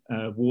brilliant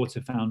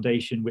water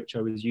foundation, which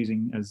I was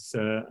using as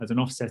an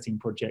offsetting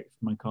project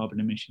for my carbon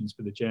emissions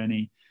for the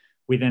journey.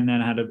 We then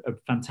had a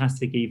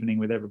fantastic evening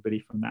with everybody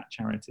from that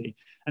charity.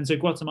 And so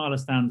Guatemala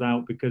stands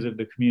out because of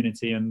the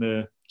community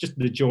and just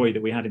the joy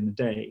that we had in the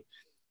day.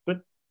 But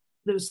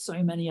there's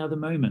so many other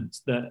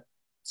moments that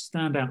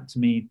stand out to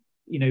me.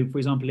 For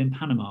example, in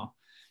Panama,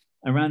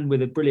 I ran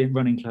with a brilliant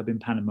running club in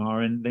Panama,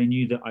 and they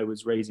knew that I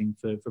was raising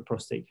for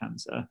prostate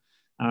cancer.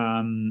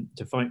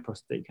 to fight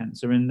prostate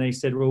cancer. And they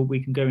said, well,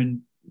 we can go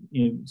and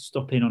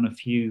stop in on a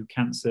few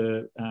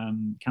cancer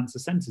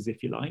centres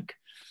if you like.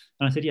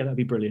 And I said, yeah, that'd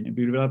be brilliant. It'd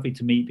be lovely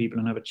to meet people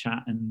and have a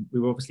chat. And we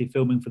were obviously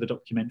filming for the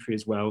documentary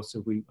as well,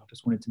 so I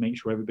just wanted to make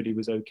sure everybody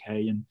was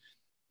okay, and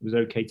it was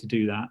okay to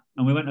do that.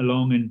 And we went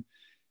along, and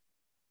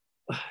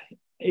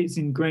it's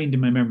ingrained in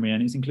my memory,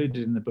 and it's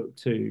included in the book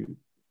too.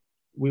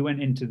 We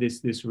went into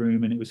this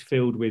room, and it was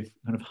filled with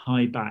kind of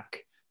high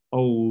back,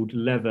 old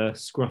leather,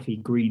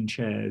 scruffy green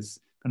chairs,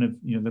 kind of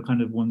the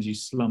kind of ones you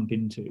slump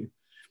into.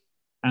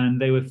 And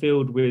they were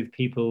filled with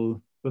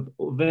people of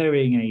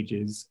varying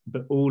ages,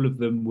 but all of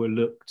them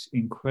looked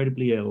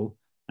incredibly ill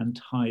and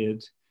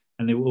tired,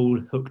 and they were all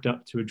hooked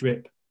up to a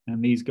drip.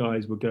 And these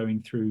guys were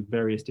going through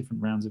various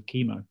different rounds of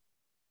chemo.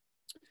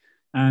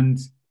 And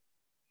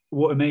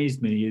what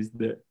amazed me is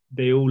that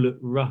they all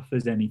looked rough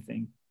as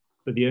anything,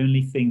 but the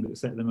only thing that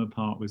set them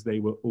apart was they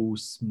were all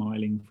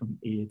smiling from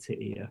ear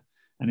to ear.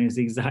 And it's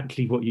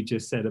exactly what you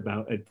just said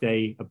about a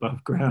day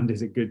above ground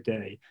is a good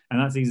day. And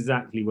that's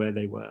exactly where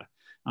they were.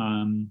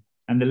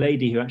 And the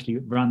lady who actually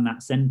ran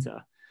that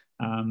centre,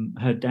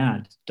 her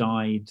dad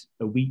died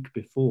a week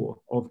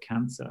before of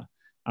cancer.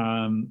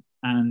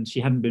 And she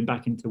hadn't been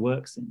back into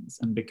work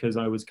since. And because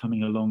I was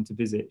coming along to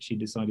visit, she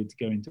decided to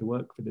go into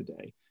work for the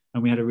day.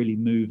 And we had a really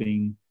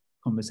moving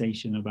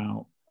conversation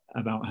about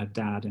her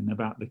dad and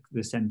about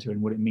the centre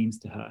and what it means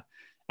to her.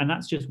 And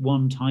that's just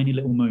one tiny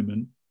little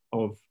moment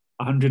of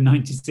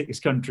 196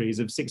 countries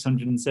of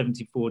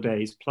 674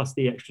 days, plus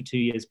the extra 2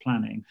 years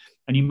planning.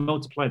 And you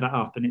multiply that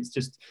up, and it's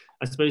just,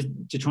 I suppose,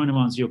 to try to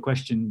answer your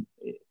question,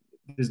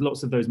 there's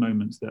lots of those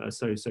moments that are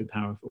so, so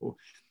powerful.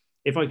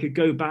 If I could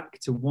go back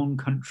to one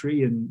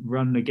country and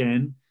run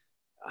again,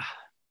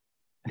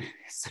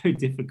 it's so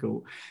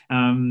difficult.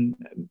 I'm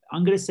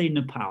going to say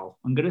Nepal.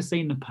 I'm going to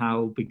say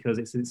Nepal because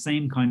it's the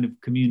same kind of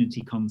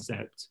community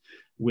concept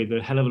with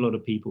a hell of a lot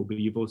of people, but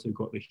you've also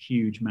got the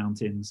huge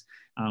mountains,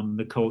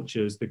 the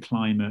cultures, the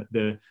climate,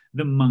 the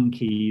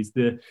monkeys,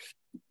 the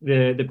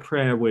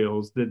prayer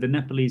wheels, the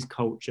Nepalese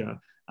culture.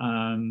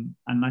 And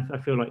I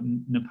feel like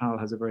Nepal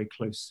has a very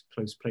close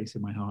place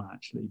in my heart,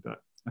 actually.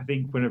 But I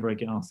think whenever I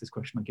get asked this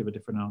question, I give a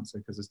different answer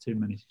because there's too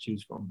many to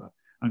choose from. But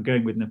I'm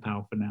going with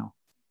Nepal for now.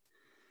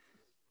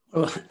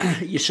 Well,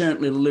 you're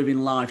certainly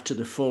living life to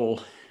the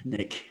full,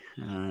 Nick.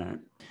 Yeah.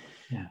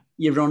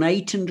 You've run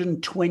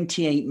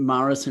 828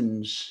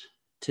 marathons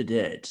to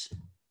date,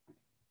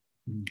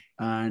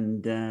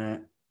 and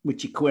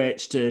which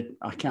equates to,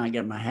 I can't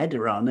get my head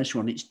around this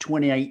one, it's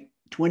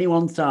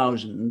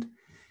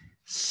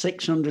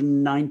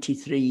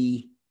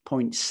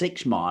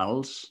 21,693.6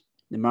 miles,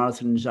 the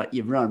marathons that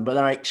you've run, but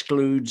that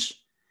excludes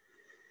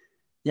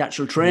the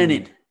actual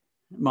training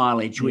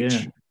mileage,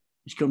 which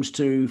comes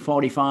to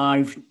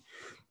 45,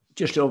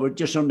 just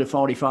under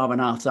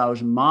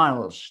 45,500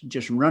 miles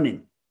just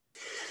running.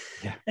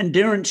 Yeah.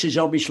 Endurance is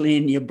obviously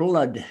in your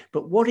blood,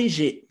 but what is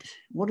it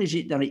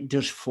that it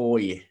does for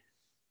you?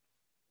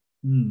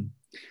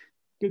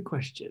 Good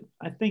question.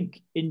 I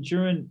think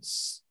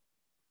endurance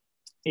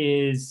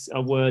is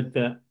a word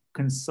that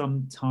can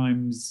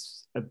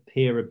sometimes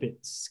appear a bit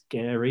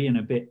scary and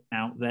a bit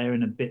out there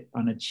and a bit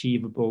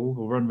unachievable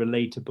or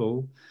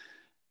unrelatable.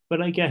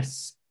 But I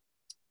guess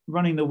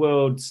running the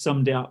world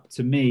summed it up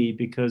to me,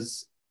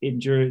 because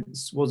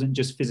endurance wasn't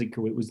just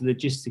physical, it was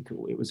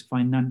logistical, it was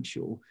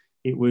financial.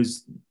 It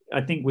was,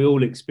 I think we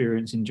all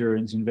experience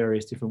endurance in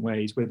various different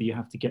ways, whether you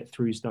have to get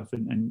through stuff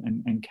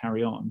and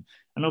carry on.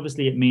 And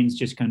obviously it means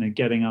just kind of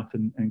getting up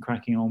and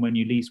cracking on when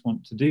you least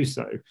want to do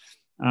so.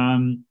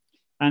 And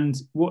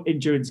what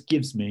endurance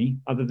gives me,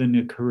 other than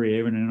a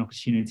career and an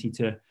opportunity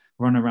to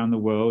run around the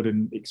world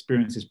and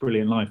experience this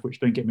brilliant life, which,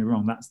 don't get me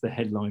wrong, that's the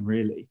headline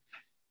really.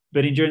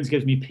 But endurance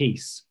gives me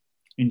peace.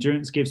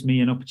 Endurance gives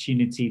me an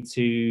opportunity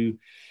to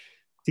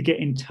get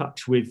in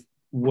touch with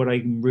what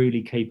I'm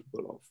really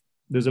capable of.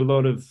 There's a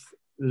lot of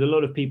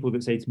people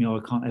that say to me, "Oh, I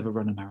can't ever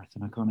run a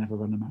marathon. I can't ever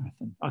run a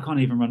marathon. I can't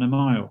even run a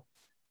mile."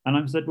 And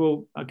I've said,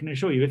 well, I can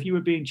assure you, if you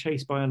were being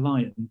chased by a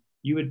lion,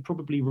 you would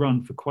probably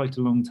run for quite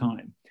a long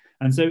time.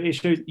 And so it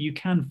shows you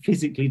can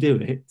physically do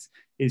it.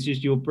 It's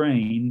just your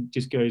brain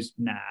just goes,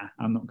 nah,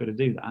 I'm not going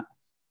to do that.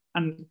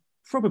 And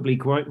probably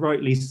quite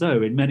rightly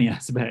so in many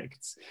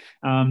aspects.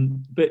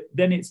 But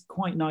then it's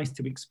quite nice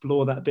to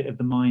explore that bit of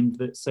the mind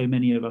that so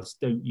many of us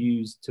don't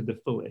use to the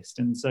fullest.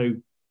 And so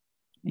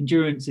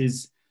endurance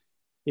is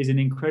an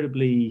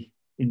incredibly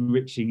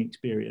enriching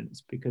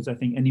experience, because I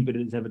think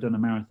anybody that's ever done a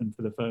marathon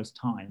for the first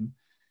time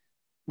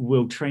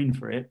will train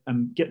for it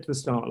and get to the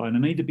start line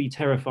and either be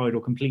terrified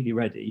or completely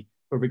ready.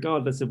 But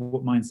regardless of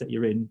what mindset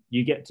you're in,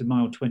 you get to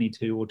mile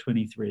 22 or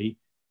 23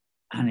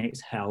 and it's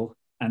hell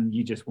and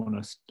you just want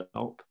to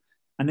stop.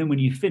 And then when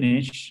you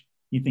finish,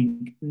 you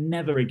think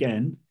never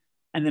again.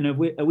 And then a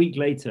week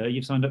later,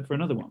 you've signed up for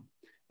another one.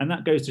 And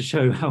that goes to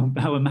show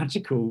how a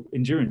magical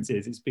endurance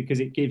is. It's because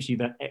it gives you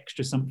that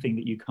extra something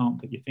that you can't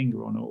put your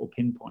finger on or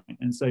pinpoint.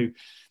 And so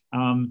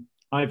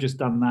I've just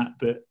done that,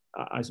 but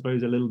I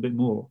suppose a little bit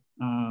more.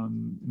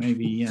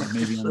 Maybe I'm a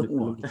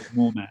little bit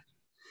more mad.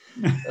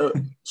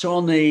 So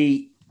on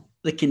the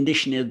the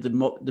conditioning of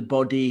the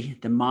body,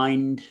 the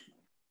mind,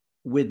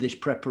 with this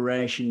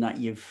preparation that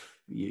you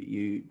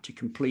to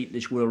complete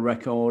this world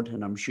record?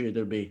 And I'm sure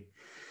there'll be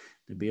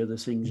other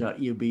things that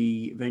you'll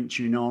be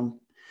venturing on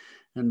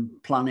and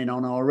planning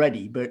on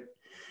already, but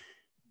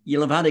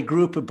you'll have had a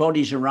group of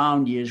bodies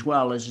around you as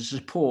well as a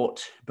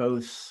support,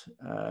 both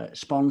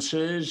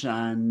sponsors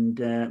and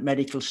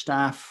medical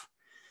staff.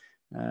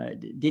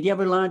 Did you have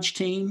a large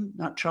team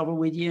that traveled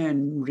with you?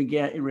 And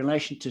in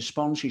relation to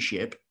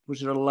sponsorship,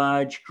 was there a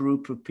large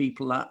group of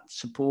people that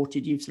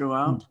supported you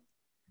throughout?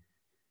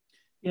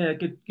 Yeah,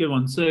 good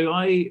one. So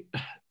I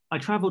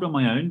traveled on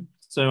my own.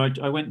 So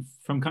I went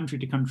from country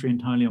to country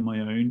entirely on my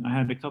own. I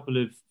had a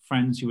couple of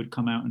friends who would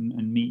come out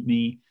and meet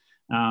me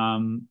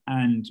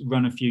and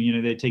run a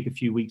few, they'd take a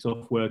few weeks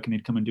off work and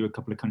they'd come and do a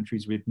couple of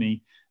countries with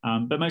me.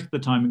 But most of the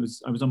time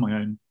I was on my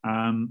own.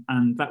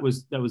 And that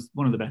was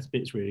one of the best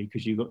bits, really,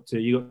 because you got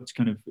to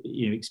kind of,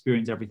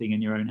 experience everything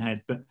in your own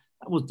head. But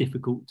that was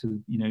difficult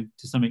to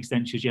some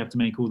extent, because you have to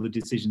make all the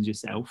decisions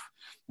yourself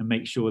and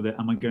make sure that,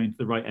 am I going to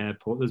the right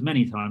airport? There's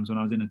many times when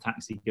I was in a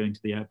taxi going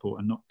to the airport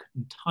and not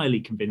entirely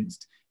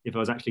convinced if I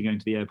was actually going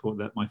to the airport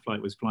that my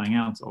flight was flying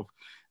out of,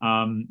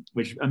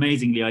 which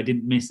amazingly, I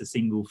didn't miss a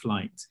single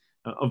flight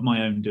of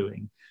my own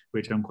doing,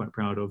 which I'm quite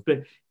proud of.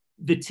 But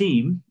the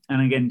team,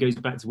 and again, goes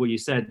back to what you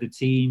said, the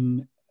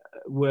team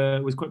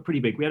was quite pretty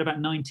big. We had about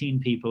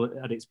 19 people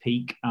at its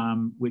peak,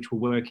 which were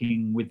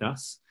working with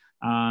us.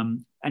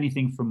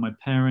 Anything from my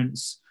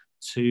parents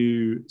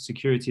to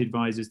security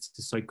advisors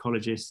to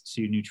psychologists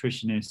to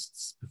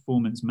nutritionists,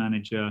 performance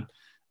manager,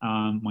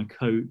 my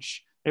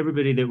coach,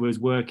 everybody that was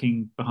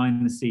working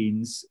behind the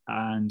scenes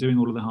and doing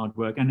all of the hard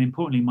work. And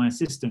importantly, my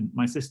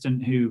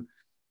assistant who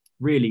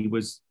really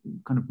was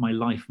kind of my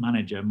life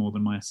manager more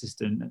than my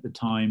assistant at the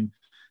time,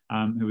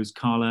 who was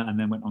Carla, and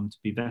then went on to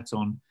be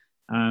Veton.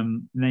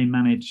 They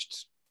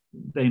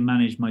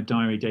managed my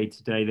diary day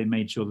to day. They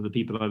made sure that the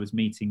people I was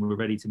meeting were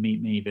ready to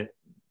meet me, that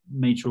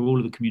made sure all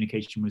of the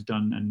communication was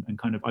done, and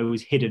kind of I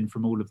was hidden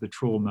from all of the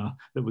trauma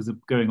that was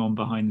going on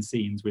behind the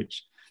scenes,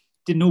 which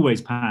didn't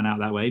always pan out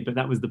that way, but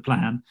that was the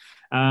plan.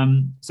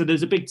 So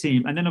there's a big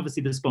team. And then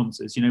obviously the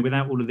sponsors,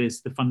 without all of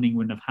this, the funding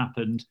wouldn't have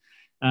happened.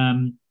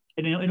 And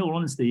in all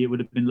honesty, it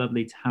would have been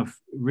lovely to have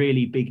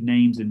really big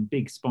names and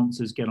big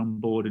sponsors get on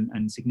board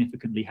and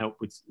significantly help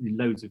with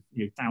loads of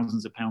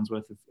thousands of pounds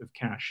worth of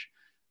cash.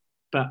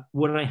 But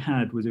what I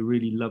had was a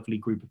really lovely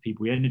group of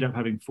people. We ended up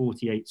having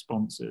 48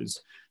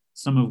 sponsors,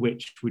 some of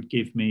which would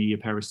give me a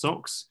pair of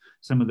socks.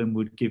 Some of them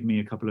would give me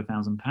a couple of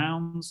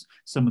 £1,000.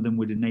 Some of them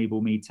would enable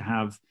me to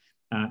have,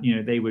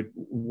 they would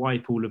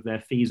wipe all of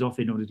their fees off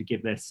in order to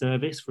give their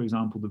service. For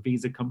example, the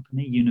visa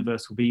company,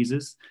 Universal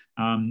Visas.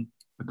 I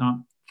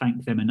can't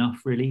thank them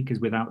enough, really, because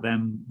without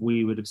them,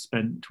 we would have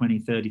spent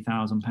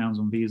 £20,000-30,000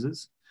 on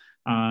visas.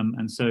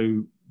 And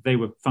so they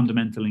were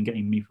fundamental in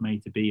getting me from A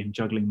to B and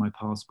juggling my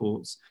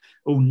passports,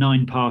 all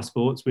 9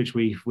 passports, which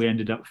we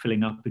ended up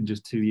filling up in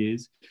just 2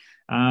 years.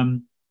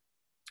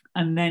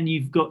 And then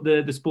you've got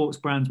the sports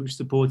brands which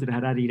supported. I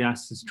had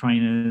Adidas as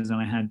trainers,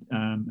 and I had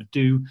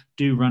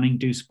Do Running,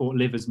 Do Sport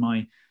Live as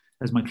my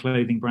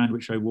clothing brand,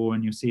 which I wore,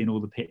 and you'll see in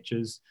all the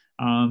pictures.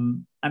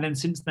 And then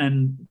since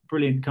then,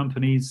 brilliant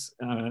companies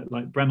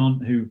like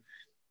Bremont, who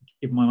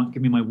give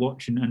me my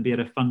watch and be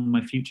able to fund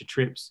my future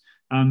trips.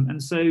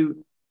 And so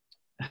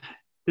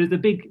there's a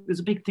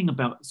big thing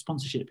about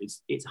sponsorship.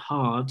 It's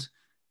hard,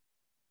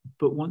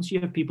 but once you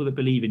have people that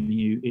believe in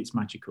you, it's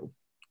magical.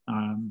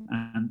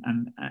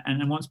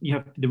 And once you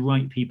have the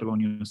right people on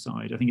your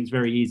side, I think it's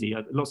very easy.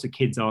 Lots of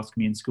kids ask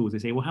me in schools, they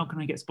say, well, how can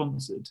I get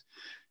sponsored?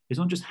 It's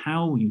not just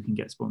how you can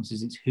get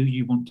sponsors, it's who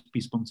you want to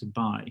be sponsored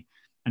by.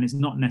 And it's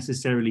not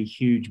necessarily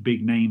huge,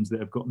 big names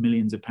that have got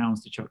millions of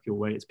pounds to chuck your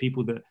way. It's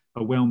people that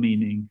are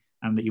well-meaning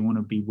and that you want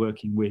to be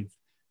working with.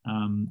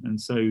 And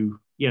so,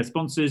 yeah,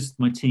 sponsors,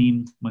 my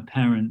team, my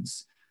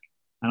parents,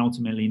 and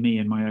ultimately me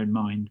in my own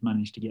mind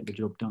managed to get the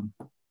job done.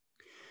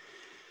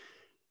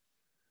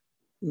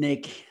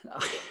 Nick,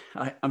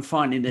 I'm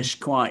finding this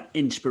quite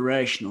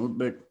inspirational,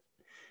 but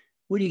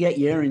where do you get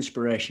your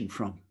inspiration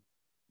from?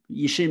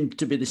 You seem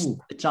to be the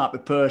type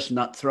of person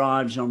that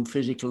thrives on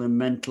physical and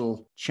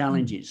mental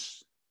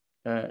challenges.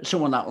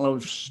 Someone that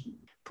loves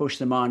push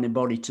the mind and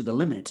body to the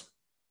limit.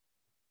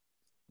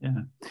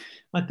 Yeah,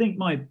 I think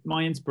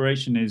my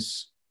inspiration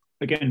is,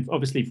 again,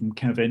 obviously from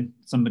Kevin.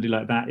 Somebody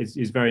like that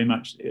is very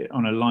much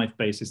on a life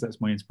basis. That's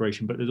my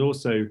inspiration. But there's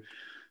also,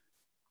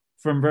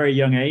 from a very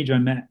young age, I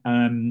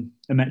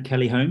met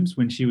Kelly Holmes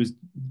when she was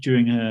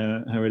during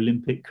her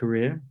Olympic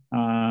career,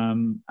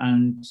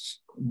 and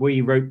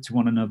we wrote to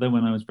one another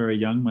when I was very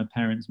young. My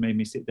parents made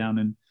me sit down,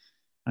 and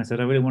I said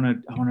I want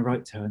to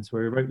write to her, and so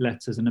we wrote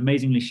letters, and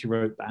amazingly she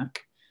wrote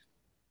back.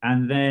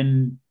 And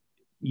then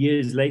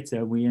years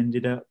later, we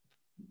ended up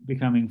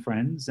becoming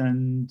friends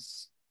and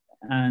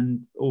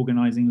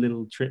organizing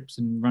little trips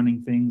and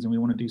running things, and we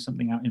want to do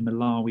something out in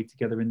Malawi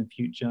together in the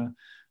future.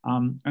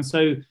 And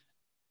so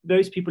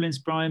those people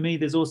inspire me.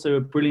 There's also a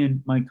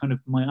brilliant, my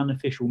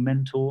unofficial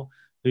mentor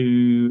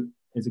who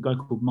is a guy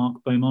called Mark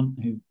Beaumont,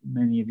 who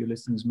many of your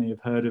listeners may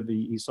have heard of.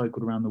 He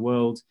cycled around the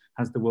world,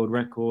 has the world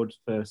record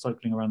for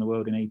cycling around the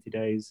world in 80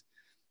 days.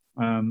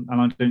 And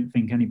I don't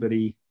think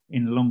anybody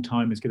in a long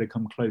time is going to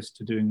come close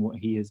to doing what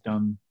he has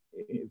done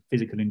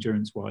physical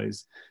endurance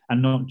wise.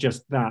 And not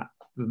just that,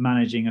 but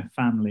managing a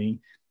family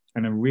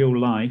and a real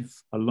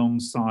life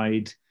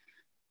alongside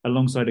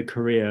a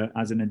career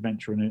as an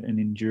adventurer and an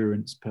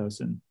endurance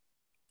person.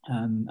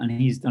 And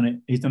he's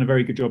done a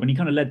very good job, and he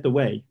kind of led the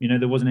way.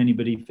 There wasn't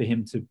anybody for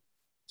him to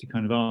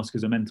kind of ask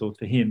as a mentor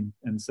to him.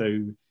 And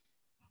so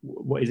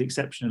what is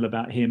exceptional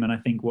about him, and I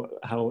think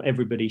how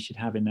everybody should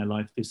have in their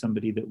life, is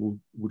somebody that will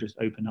just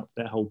open up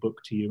their whole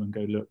book to you and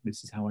go, look,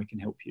 this is how I can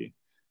help you,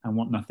 and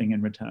want nothing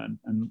in return.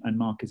 And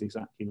Mark is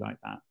exactly like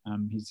that.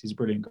 He's a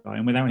brilliant guy,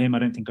 and without him I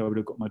don't think I would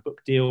have got my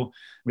book deal.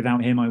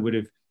 Without him I would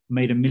have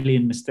made a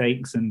million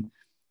mistakes. And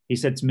he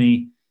said to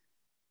me,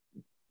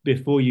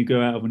 before you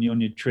go out on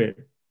your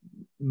trip,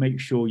 make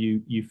sure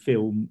you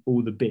film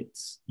all the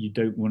bits you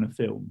don't want to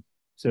film.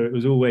 So it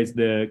was always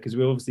there, because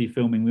we're obviously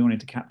filming, we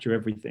wanted to capture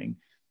everything.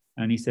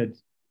 And he said,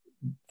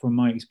 from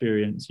my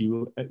experience,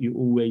 you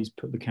always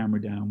put the camera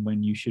down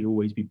when you should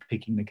always be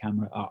picking the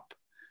camera up,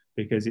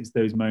 because it's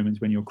those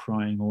moments when you're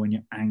crying, or when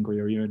you're angry,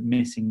 or you're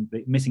missing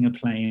a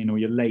plane, or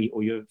you're late,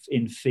 or you're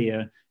in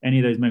fear. Any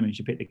of those moments,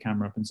 you pick the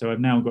camera up. And so I've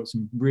now got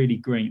some really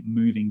great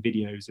moving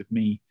videos of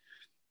me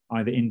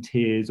either in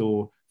tears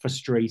or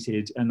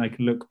frustrated, and I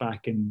can look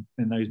back, and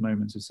those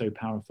moments are so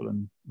powerful,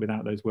 and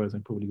without those words I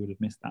probably would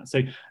have missed that.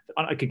 So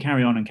I could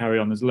carry on.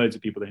 There's loads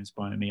of people that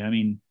inspire me. I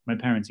mean, my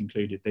parents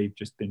included. They've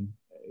just been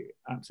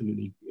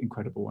absolutely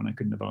incredible, and I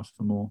couldn't have asked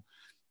for more,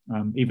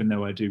 even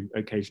though I do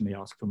occasionally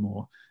ask for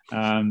more.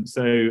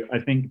 So I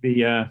think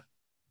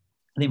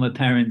my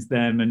parents,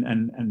 them,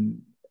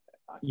 and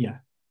yeah,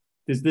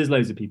 there's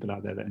loads of people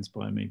out there that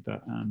inspire me.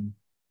 But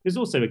there's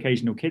also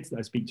occasional kids that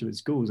I speak to at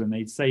schools, and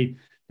they'd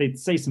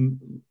say some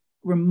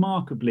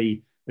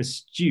remarkably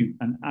astute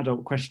and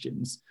adult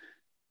questions,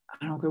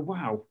 and I'll go,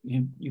 wow,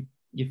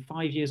 you're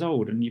 5 years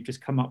old and you've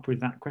just come up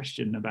with that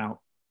question about,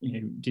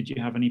 did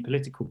you have any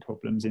political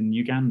problems in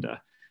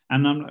Uganda?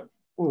 And I'm like,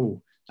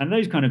 oh. And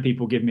those kind of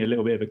people give me a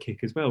little bit of a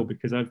kick as well,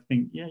 because I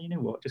think, yeah, you know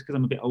what, just because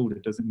I'm a bit older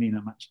doesn't mean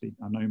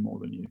I know more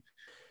than you.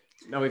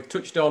 Now, we've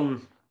touched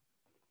on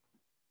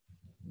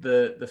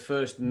the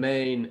first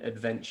main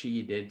adventure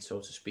you did, so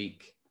to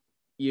speak.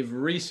 You've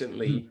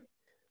recently,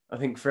 I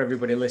think for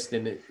everybody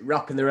listening,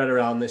 wrapping their head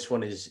around this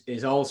one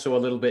is also a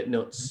little bit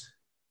nuts.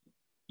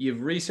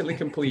 You've recently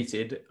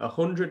completed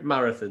 100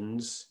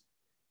 marathons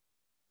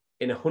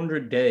in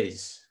 100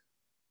 days.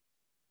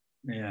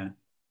 Yeah.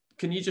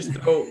 Can you just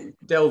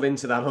delve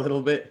into that a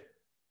little bit?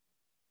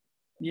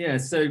 Yeah,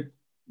 so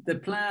the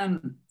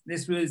plan,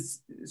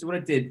 what I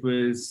did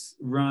was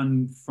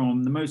run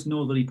from the most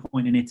northerly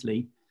point in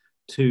Italy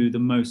to the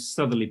most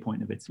southerly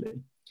point of Italy.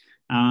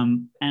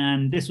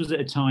 And this was at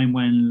a time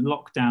when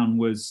lockdown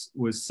was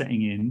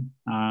setting in.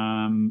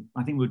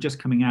 I think we were just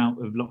coming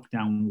out of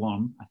lockdown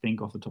 1, I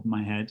think, off the top of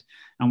my head.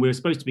 And we were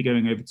supposed to be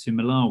going over to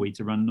Malawi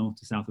to run north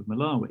to south of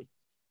Malawi.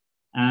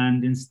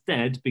 And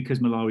instead, because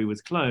Malawi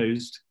was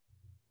closed,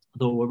 I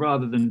thought, well,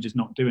 rather than just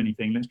not do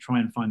anything, let's try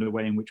and find a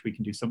way in which we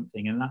can do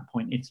something. And at that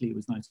point, Italy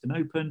was nice and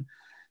open.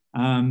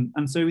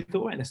 And so we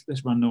thought, right,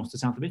 let's run north to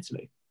south of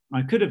Italy.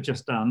 I could have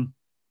just done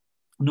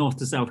north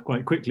to south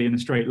quite quickly in a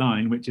straight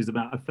line, which is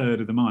about a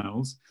third of the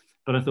miles.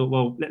 But I thought,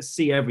 well, let's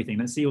see everything.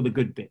 Let's see all the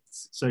good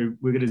bits. So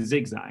we're going to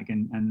zigzag.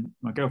 And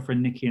my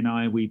girlfriend, Nikki, and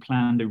I, we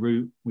planned a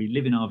route. We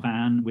live in our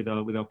van with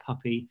our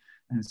puppy.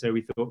 And so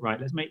we thought, right,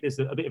 let's make this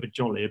a bit of a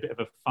jolly, a bit of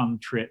a fun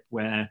trip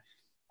where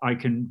I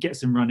can get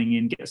some running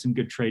in, get some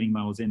good training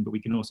miles in, but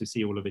we can also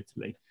see all of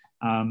Italy.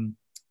 And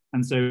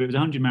so it was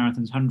 100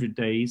 marathons, 100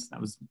 days.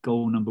 That was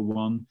goal number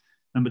 1.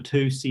 Number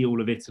 2, see all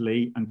of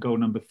Italy. And goal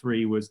number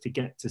 3 was to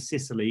get to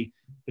Sicily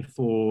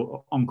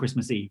on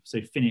Christmas Eve.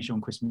 So finish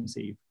on Christmas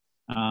Eve.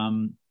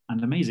 And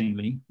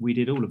amazingly, we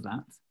did all of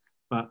that.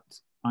 But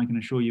I can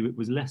assure you it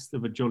was less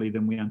of a jolly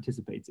than we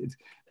anticipated,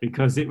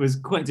 because it was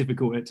quite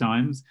difficult at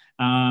times.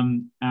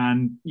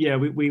 And yeah,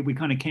 we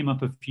kind of came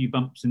up a few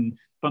bumps and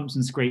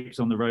scrapes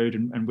on the road,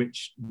 and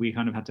which we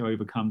kind of had to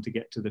overcome to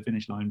get to the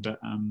finish line. But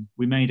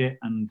we made it,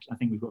 and I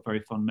think we've got very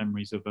fond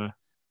memories of a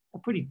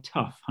pretty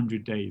tough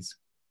 100 days.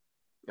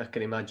 I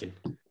can imagine.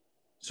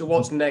 So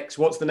what's next?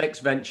 What's the next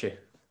venture?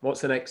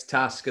 What's the next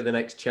task or the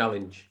next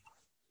challenge?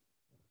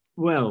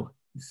 Well,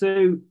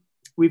 so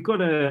we've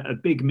got a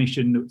big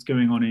mission that's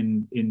going on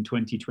in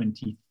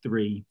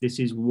 2023. This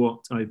is what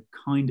I've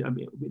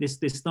this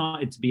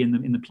started to be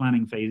in the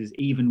planning phases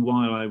even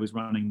while I was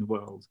running the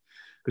world,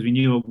 because we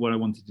knew what I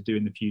wanted to do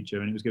in the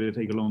future, and it was going to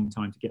take a long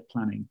time to get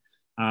planning.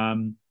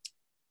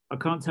 I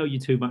can't tell you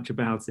too much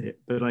about it,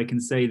 but I can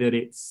say that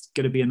it's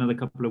going to be another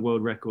couple of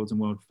world records and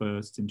world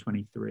firsts in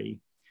 23.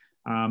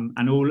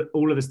 And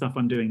all of the stuff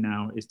I'm doing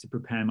now is to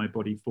prepare my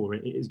body for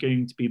it. It is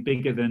going to be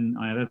bigger than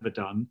I have ever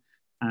done,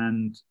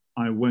 and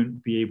I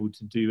won't be able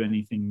to do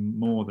anything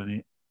more than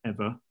it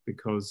ever,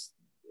 because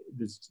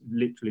there's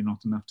literally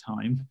not enough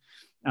time.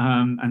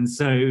 And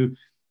so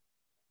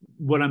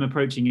what I'm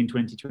approaching in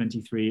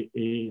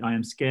 2023, I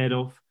am scared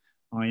of,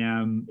 I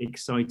am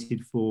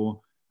excited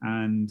for,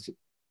 and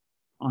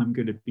I'm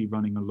going to be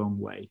running a long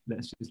way.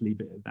 Let's just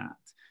leave it at that.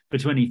 For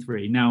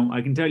 23. Now,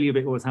 I can tell you a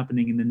bit what's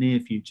happening in the near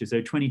future.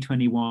 So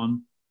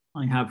 2021,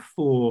 I have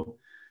four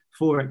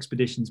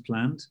expeditions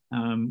planned.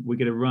 We're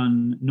going to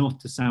run north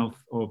to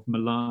south of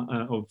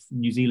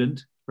New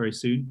Zealand very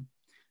soon.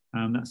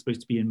 That's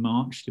supposed to be in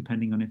March,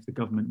 depending on if the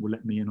government will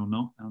let me in or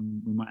not.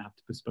 We might have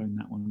to postpone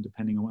that one,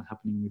 depending on what's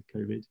happening with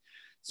COVID.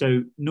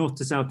 So north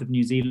to south of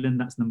New Zealand,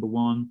 that's number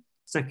one.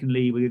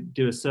 Secondly, we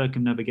do a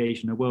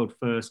circumnavigation, a world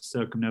first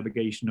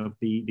circumnavigation of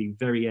the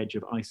very edge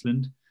of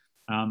Iceland.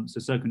 So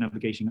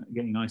circumnavigation,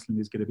 getting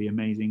Iceland is going to be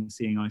amazing,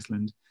 seeing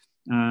Iceland.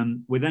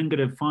 We're then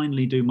going to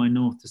finally do my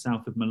north to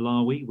south of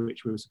Malawi,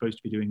 which we were supposed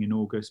to be doing in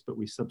August, but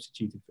we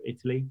substituted for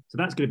Italy. So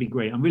that's going to be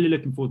great. I'm really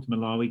looking forward to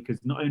Malawi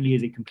because not only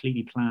is it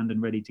completely planned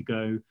and ready to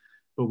go,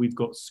 but we've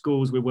got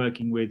schools we're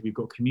working with, we've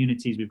got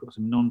communities, we've got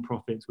some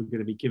non-profits. We're going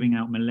to be giving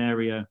out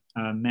malaria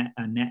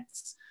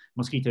nets,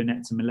 mosquito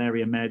nets and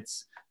malaria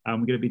meds. We're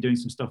going to be doing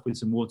some stuff with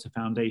some water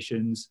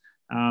foundations.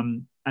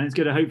 And it's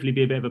going to hopefully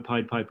be a bit of a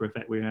Pied Piper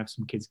effect. We have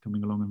some kids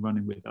coming along and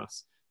running with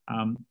us.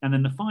 And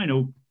then the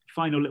final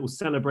little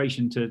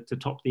celebration to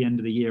top the end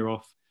of the year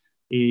off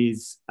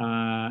is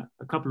a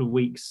couple of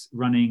weeks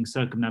running,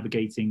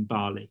 circumnavigating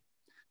Bali.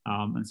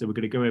 And so we're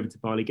going to go over to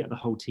Bali, get the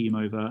whole team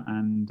over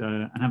and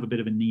have a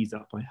bit of a knees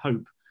up, I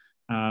hope,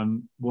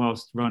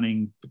 whilst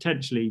running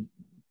potentially,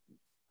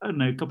 I don't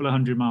know, a couple of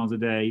 100 miles a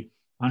day,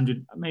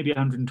 100, maybe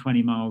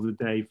 120 miles a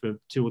day for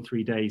 2 or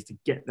 3 days to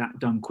get that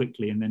done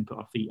quickly and then put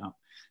our feet up.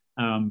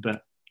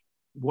 But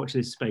watch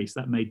this space.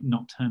 That may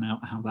not turn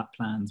out how that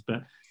plans,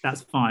 but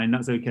that's fine.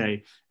 That's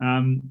okay.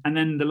 And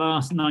then the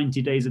last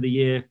 90 days of the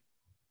year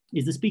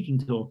is the speaking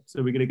tour.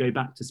 So we're going to go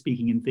back to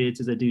speaking in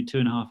theatres. I do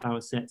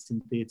 2.5-hour sets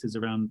in theatres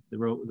around the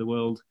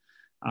world,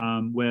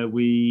 where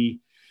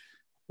we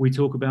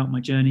talk about my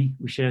journey.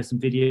 We share some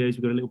videos.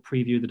 We've got a little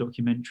preview of the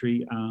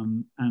documentary,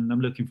 and I'm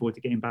looking forward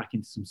to getting back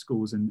into some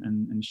schools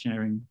and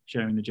sharing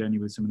the journey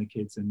with some of the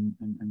kids and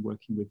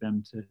working with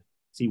them to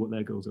see what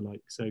their goals are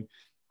like. So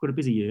got a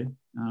busy year,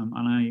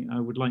 and I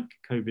would like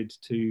COVID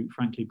to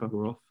frankly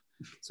bugger off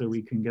so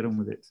we can get on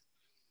with it.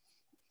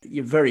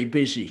 You're very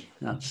busy.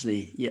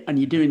 And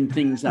you're doing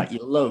things that you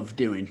love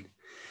doing.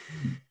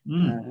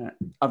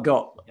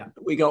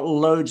 We got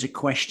loads of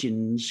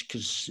questions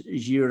because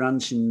as you're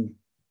answering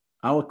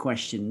our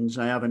questions,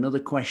 I have another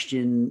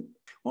question.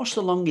 What's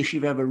the longest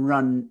you've ever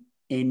run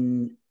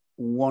in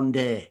one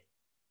day?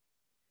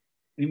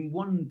 In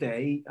one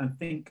day, I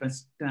think I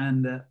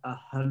stand at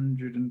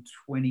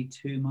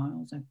 122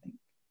 miles, I think.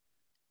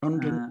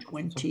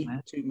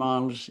 122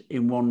 miles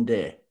in one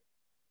day?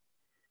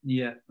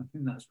 Yeah, I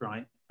think that's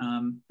right.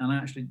 And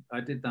I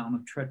did that on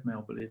a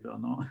treadmill, believe it or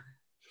not.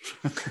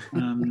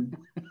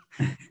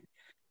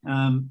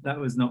 That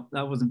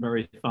wasn't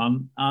very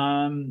fun.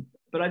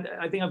 But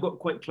I think I've got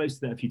quite close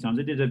to that a few times.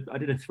 I did a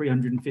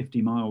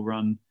 350-mile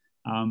run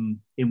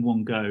in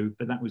one go,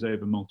 but that was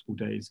over multiple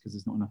days because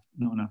there's not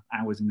enough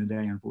hours in the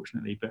day,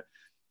 unfortunately. But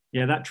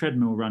yeah, that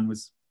treadmill run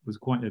was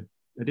quite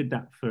I did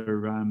that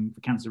for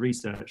cancer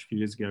research a few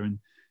years ago, and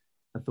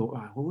I thought,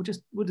 well,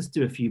 we'll just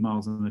do a few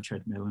miles on the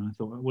treadmill, and I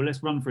thought, well,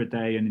 let's run for a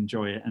day and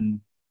enjoy it. And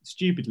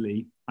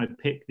stupidly, I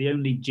picked the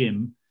only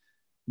gym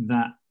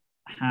that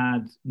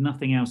had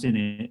nothing else in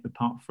it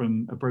apart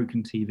from a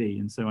broken TV,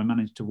 and so I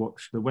managed to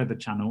watch the Weather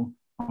Channel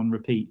on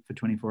repeat for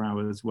 24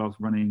 hours whilst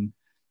running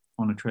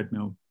on a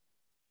treadmill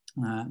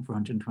for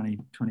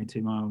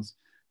 122 miles.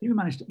 I think we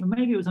managed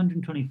maybe it was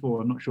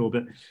 124, I'm not sure,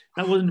 but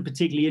that wasn't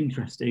particularly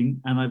interesting,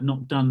 and I've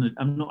not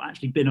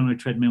actually been on a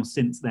treadmill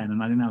since then,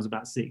 and I think that was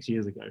about 6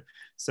 years ago.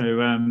 So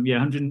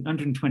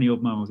 120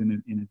 odd miles in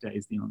a day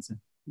is the answer.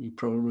 You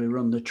probably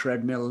run the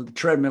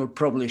treadmill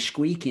probably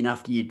squeaking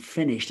after you'd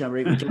finished. I'm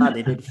really glad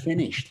it had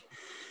finished.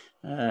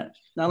 Now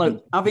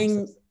look,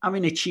 having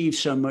achieved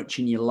so much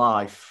in your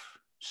life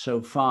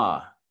so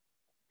far,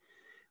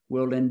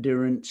 world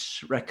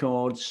endurance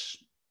records,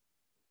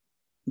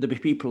 there'll be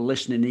people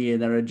listening here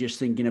that are just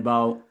thinking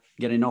about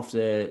getting off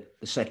the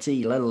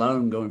settee, let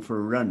alone going for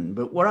a run.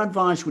 But what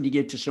advice would you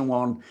give to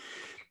someone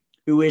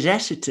who is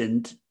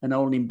hesitant and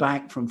holding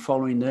back from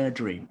following their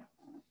dream?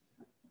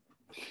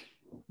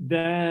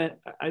 That's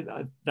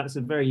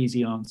a very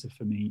easy answer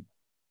for me.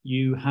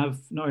 You have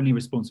not only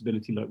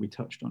responsibility, like we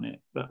touched on it,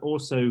 but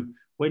also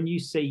when you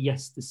say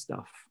yes to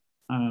stuff.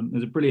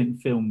 There's a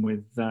brilliant film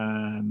with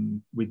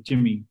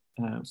Jimmy,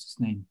 what's his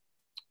name?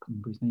 I can't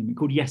remember his name. It's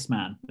called Yes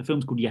Man. The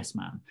film's called Yes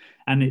Man,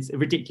 and it's a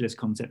ridiculous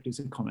concept. It's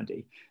a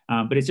comedy,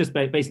 but it's just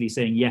basically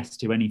saying yes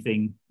to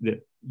anything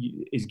that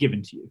is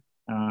given to you.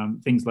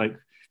 Things like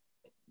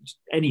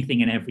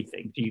anything and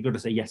everything you've got to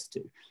say yes to.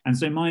 And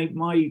so my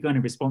kind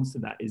of response to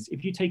that is,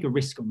 if you take a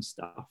risk on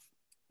stuff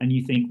and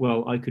you think,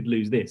 well, I could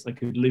lose this, I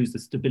could lose the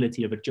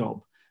stability of a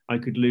job, I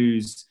could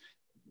lose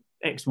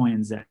X, Y,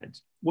 and Z,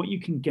 what you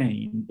can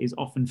gain is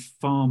often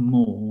far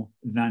more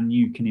than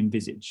you can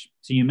envisage.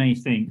 So you may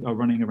think,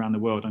 running around the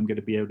world, I'm going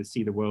to be able to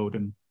see the world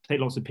and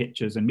take lots of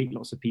pictures and meet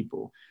lots of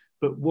people.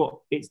 But what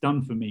it's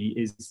done for me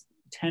is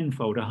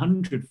tenfold,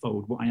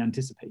 100-fold what I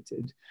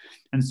anticipated.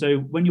 And so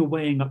when you're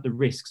weighing up the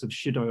risks of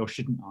should I or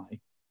shouldn't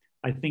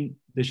I think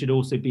there should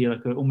also be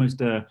like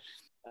almost a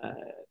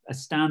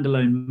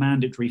standalone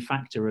mandatory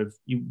factor of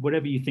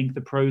whatever you think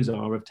the pros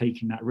are of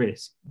taking that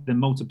risk, then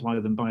multiply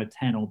them by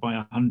 10 or by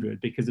 100,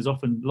 because there's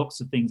often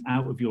lots of things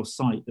out of your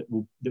sight that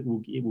it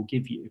will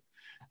give you.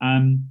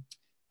 And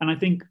I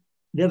think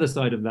the other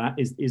side of that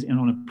is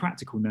on a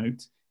practical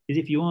note, is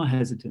if you are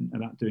hesitant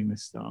about doing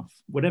this stuff,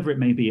 whatever it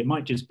may be, it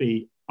might just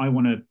be, I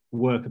want to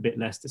work a bit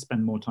less to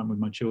spend more time with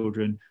my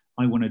children.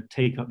 I want to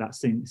take up that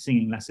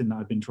singing lesson that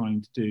I've been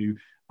trying to do.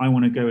 I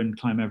want to go and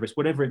climb Everest,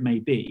 whatever it may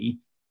be.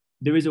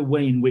 There is a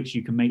way in which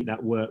you can make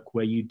that work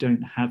where you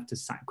don't have to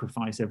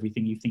sacrifice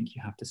everything you think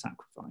you have to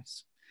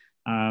sacrifice.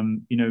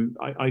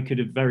 I could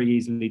have very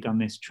easily done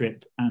this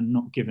trip and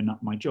not given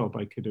up my job.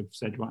 I could have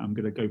said, right, I'm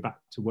going to go back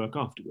to work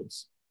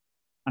afterwards.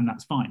 And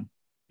that's fine.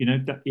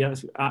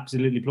 That's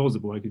absolutely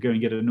plausible. I could go and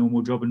get a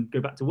normal job and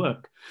go back to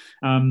work.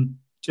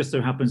 Just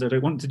so happens I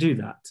don't want to do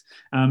that.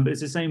 But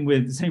it's the same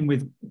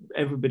with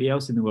everybody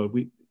else in the world.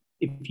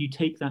 If you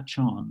take that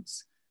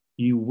chance,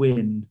 you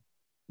win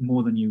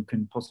more than you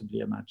can possibly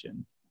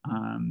imagine.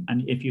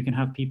 And if you can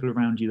have people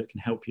around you that can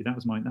help you, that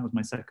was my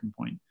second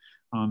point.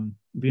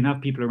 If you can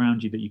have people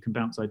around you that you can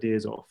bounce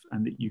ideas off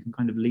and that you can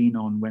kind of lean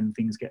on when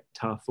things get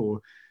tough,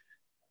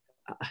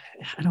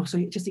 and also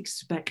just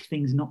expect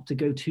things not to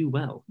go too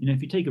well.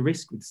 If you take a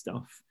risk with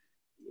stuff,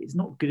 it's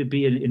not going to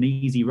be an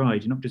easy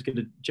ride. You're not just going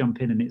to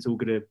jump in and it's all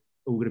going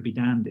to be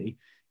dandy.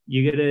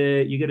 You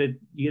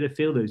gotta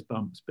feel those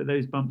bumps, but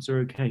those bumps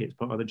are okay. It's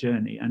part of the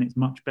journey, and it's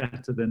much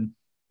better than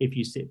if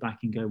you sit back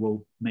and go,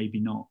 well, maybe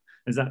not.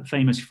 There's that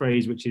famous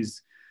phrase, which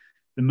is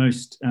the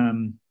most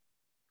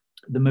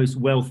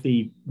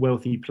wealthy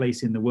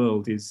place in the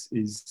world is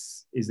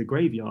the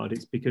graveyard.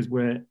 It's because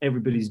where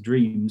everybody's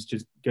dreams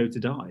just go to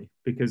die,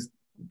 because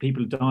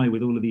people die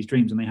with all of these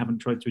dreams and they haven't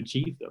tried to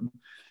achieve them.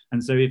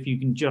 And so if you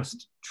can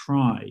just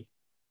try,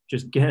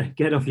 just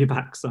get off your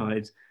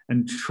backside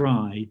and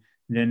try,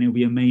 then it'll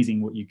be amazing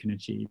what you can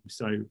achieve.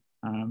 So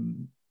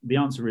the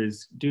answer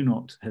is, do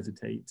not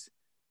hesitate.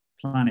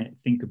 Plan it,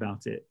 think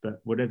about it,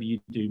 but whatever you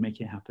do, make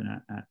it happen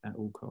at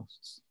all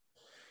costs.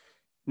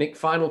 Nick,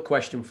 final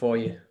question for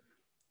you.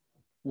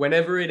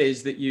 Whenever it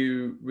is that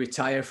you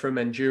retire from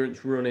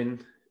endurance running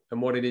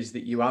and what it is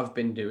that you have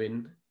been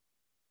doing,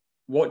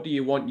 what do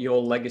you want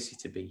your legacy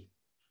to be?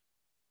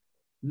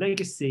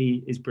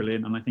 Legacy is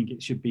brilliant, and I think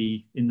it should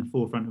be in the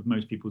forefront of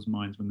most people's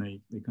minds when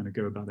they kind of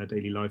go about their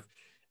daily life.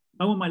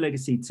 I want my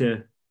legacy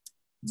to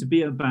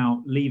be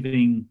about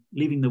leaving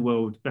the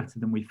world better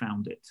than we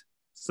found it.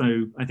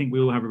 So I think we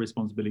all have a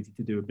responsibility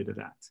to do a bit of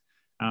that,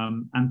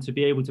 and to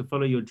be able to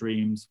follow your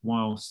dreams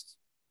whilst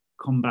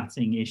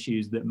combating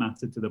issues that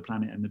matter to the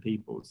planet and the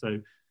people. So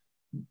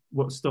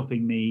what's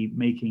stopping me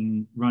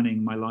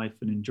running my life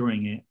and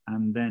enjoying it,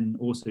 and then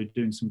also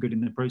doing some good in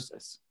the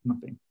process?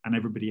 Nothing. And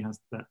everybody has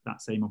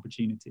that same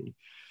opportunity.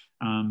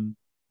 And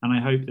I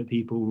hope that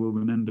people will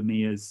remember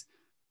me as,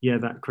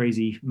 that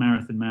crazy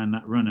marathon man,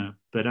 that runner,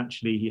 but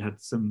actually he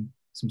had some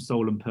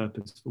soul and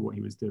purpose for what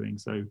he was doing.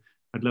 So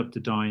I'd love to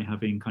die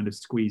having kind of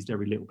squeezed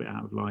every little bit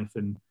out of life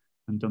and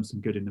done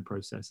some good in the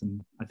process.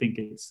 And I think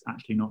it's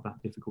actually not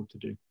that difficult to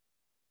do.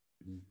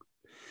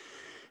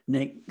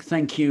 Nick,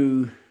 thank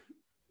you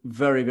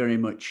very, very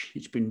much.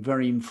 It's been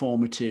very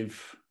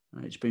informative.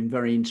 It's been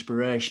very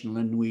inspirational,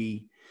 and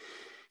we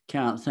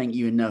can't thank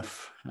you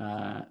enough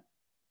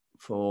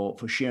for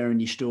sharing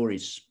your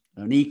stories.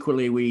 And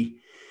equally,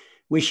 we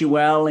wish you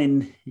well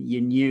in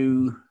your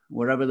new,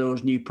 whatever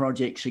those new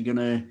projects are going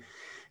to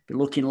be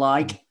looking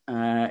like.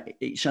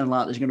 It sounds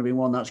like there's going to be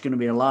one that's going to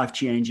be a life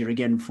changer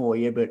again for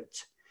you, but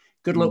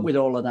good luck with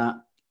all of that.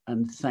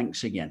 And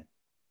thanks again.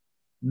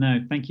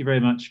 No, thank you very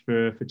much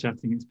for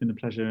chatting. It's been a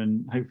pleasure,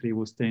 and hopefully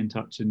we'll stay in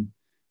touch and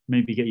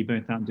maybe get you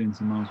both out doing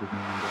some miles with me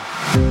one day.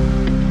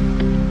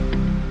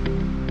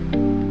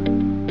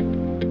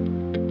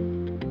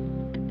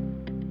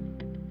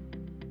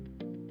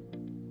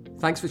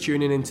 Thanks for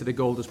tuning in to the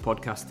Goldust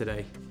podcast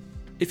today.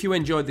 If you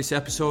enjoyed this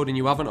episode and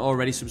you haven't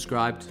already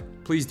subscribed,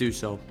 please do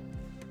so.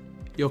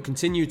 Your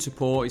continued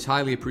support is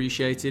highly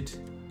appreciated,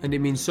 and it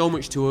means so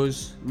much to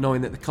us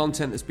knowing that the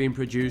content that's being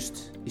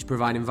produced is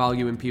providing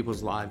value in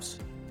people's lives.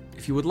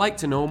 If you would like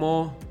to know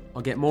more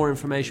or get more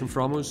information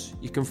from us,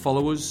 you can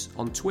follow us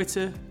on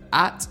Twitter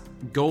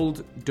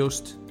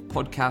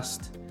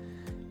 @GoldDustPodcast,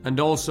 and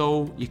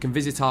also you can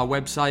visit our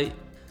website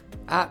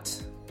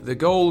at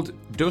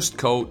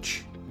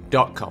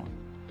thegolddustcoach.com.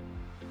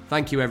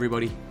 Thank you,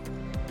 everybody.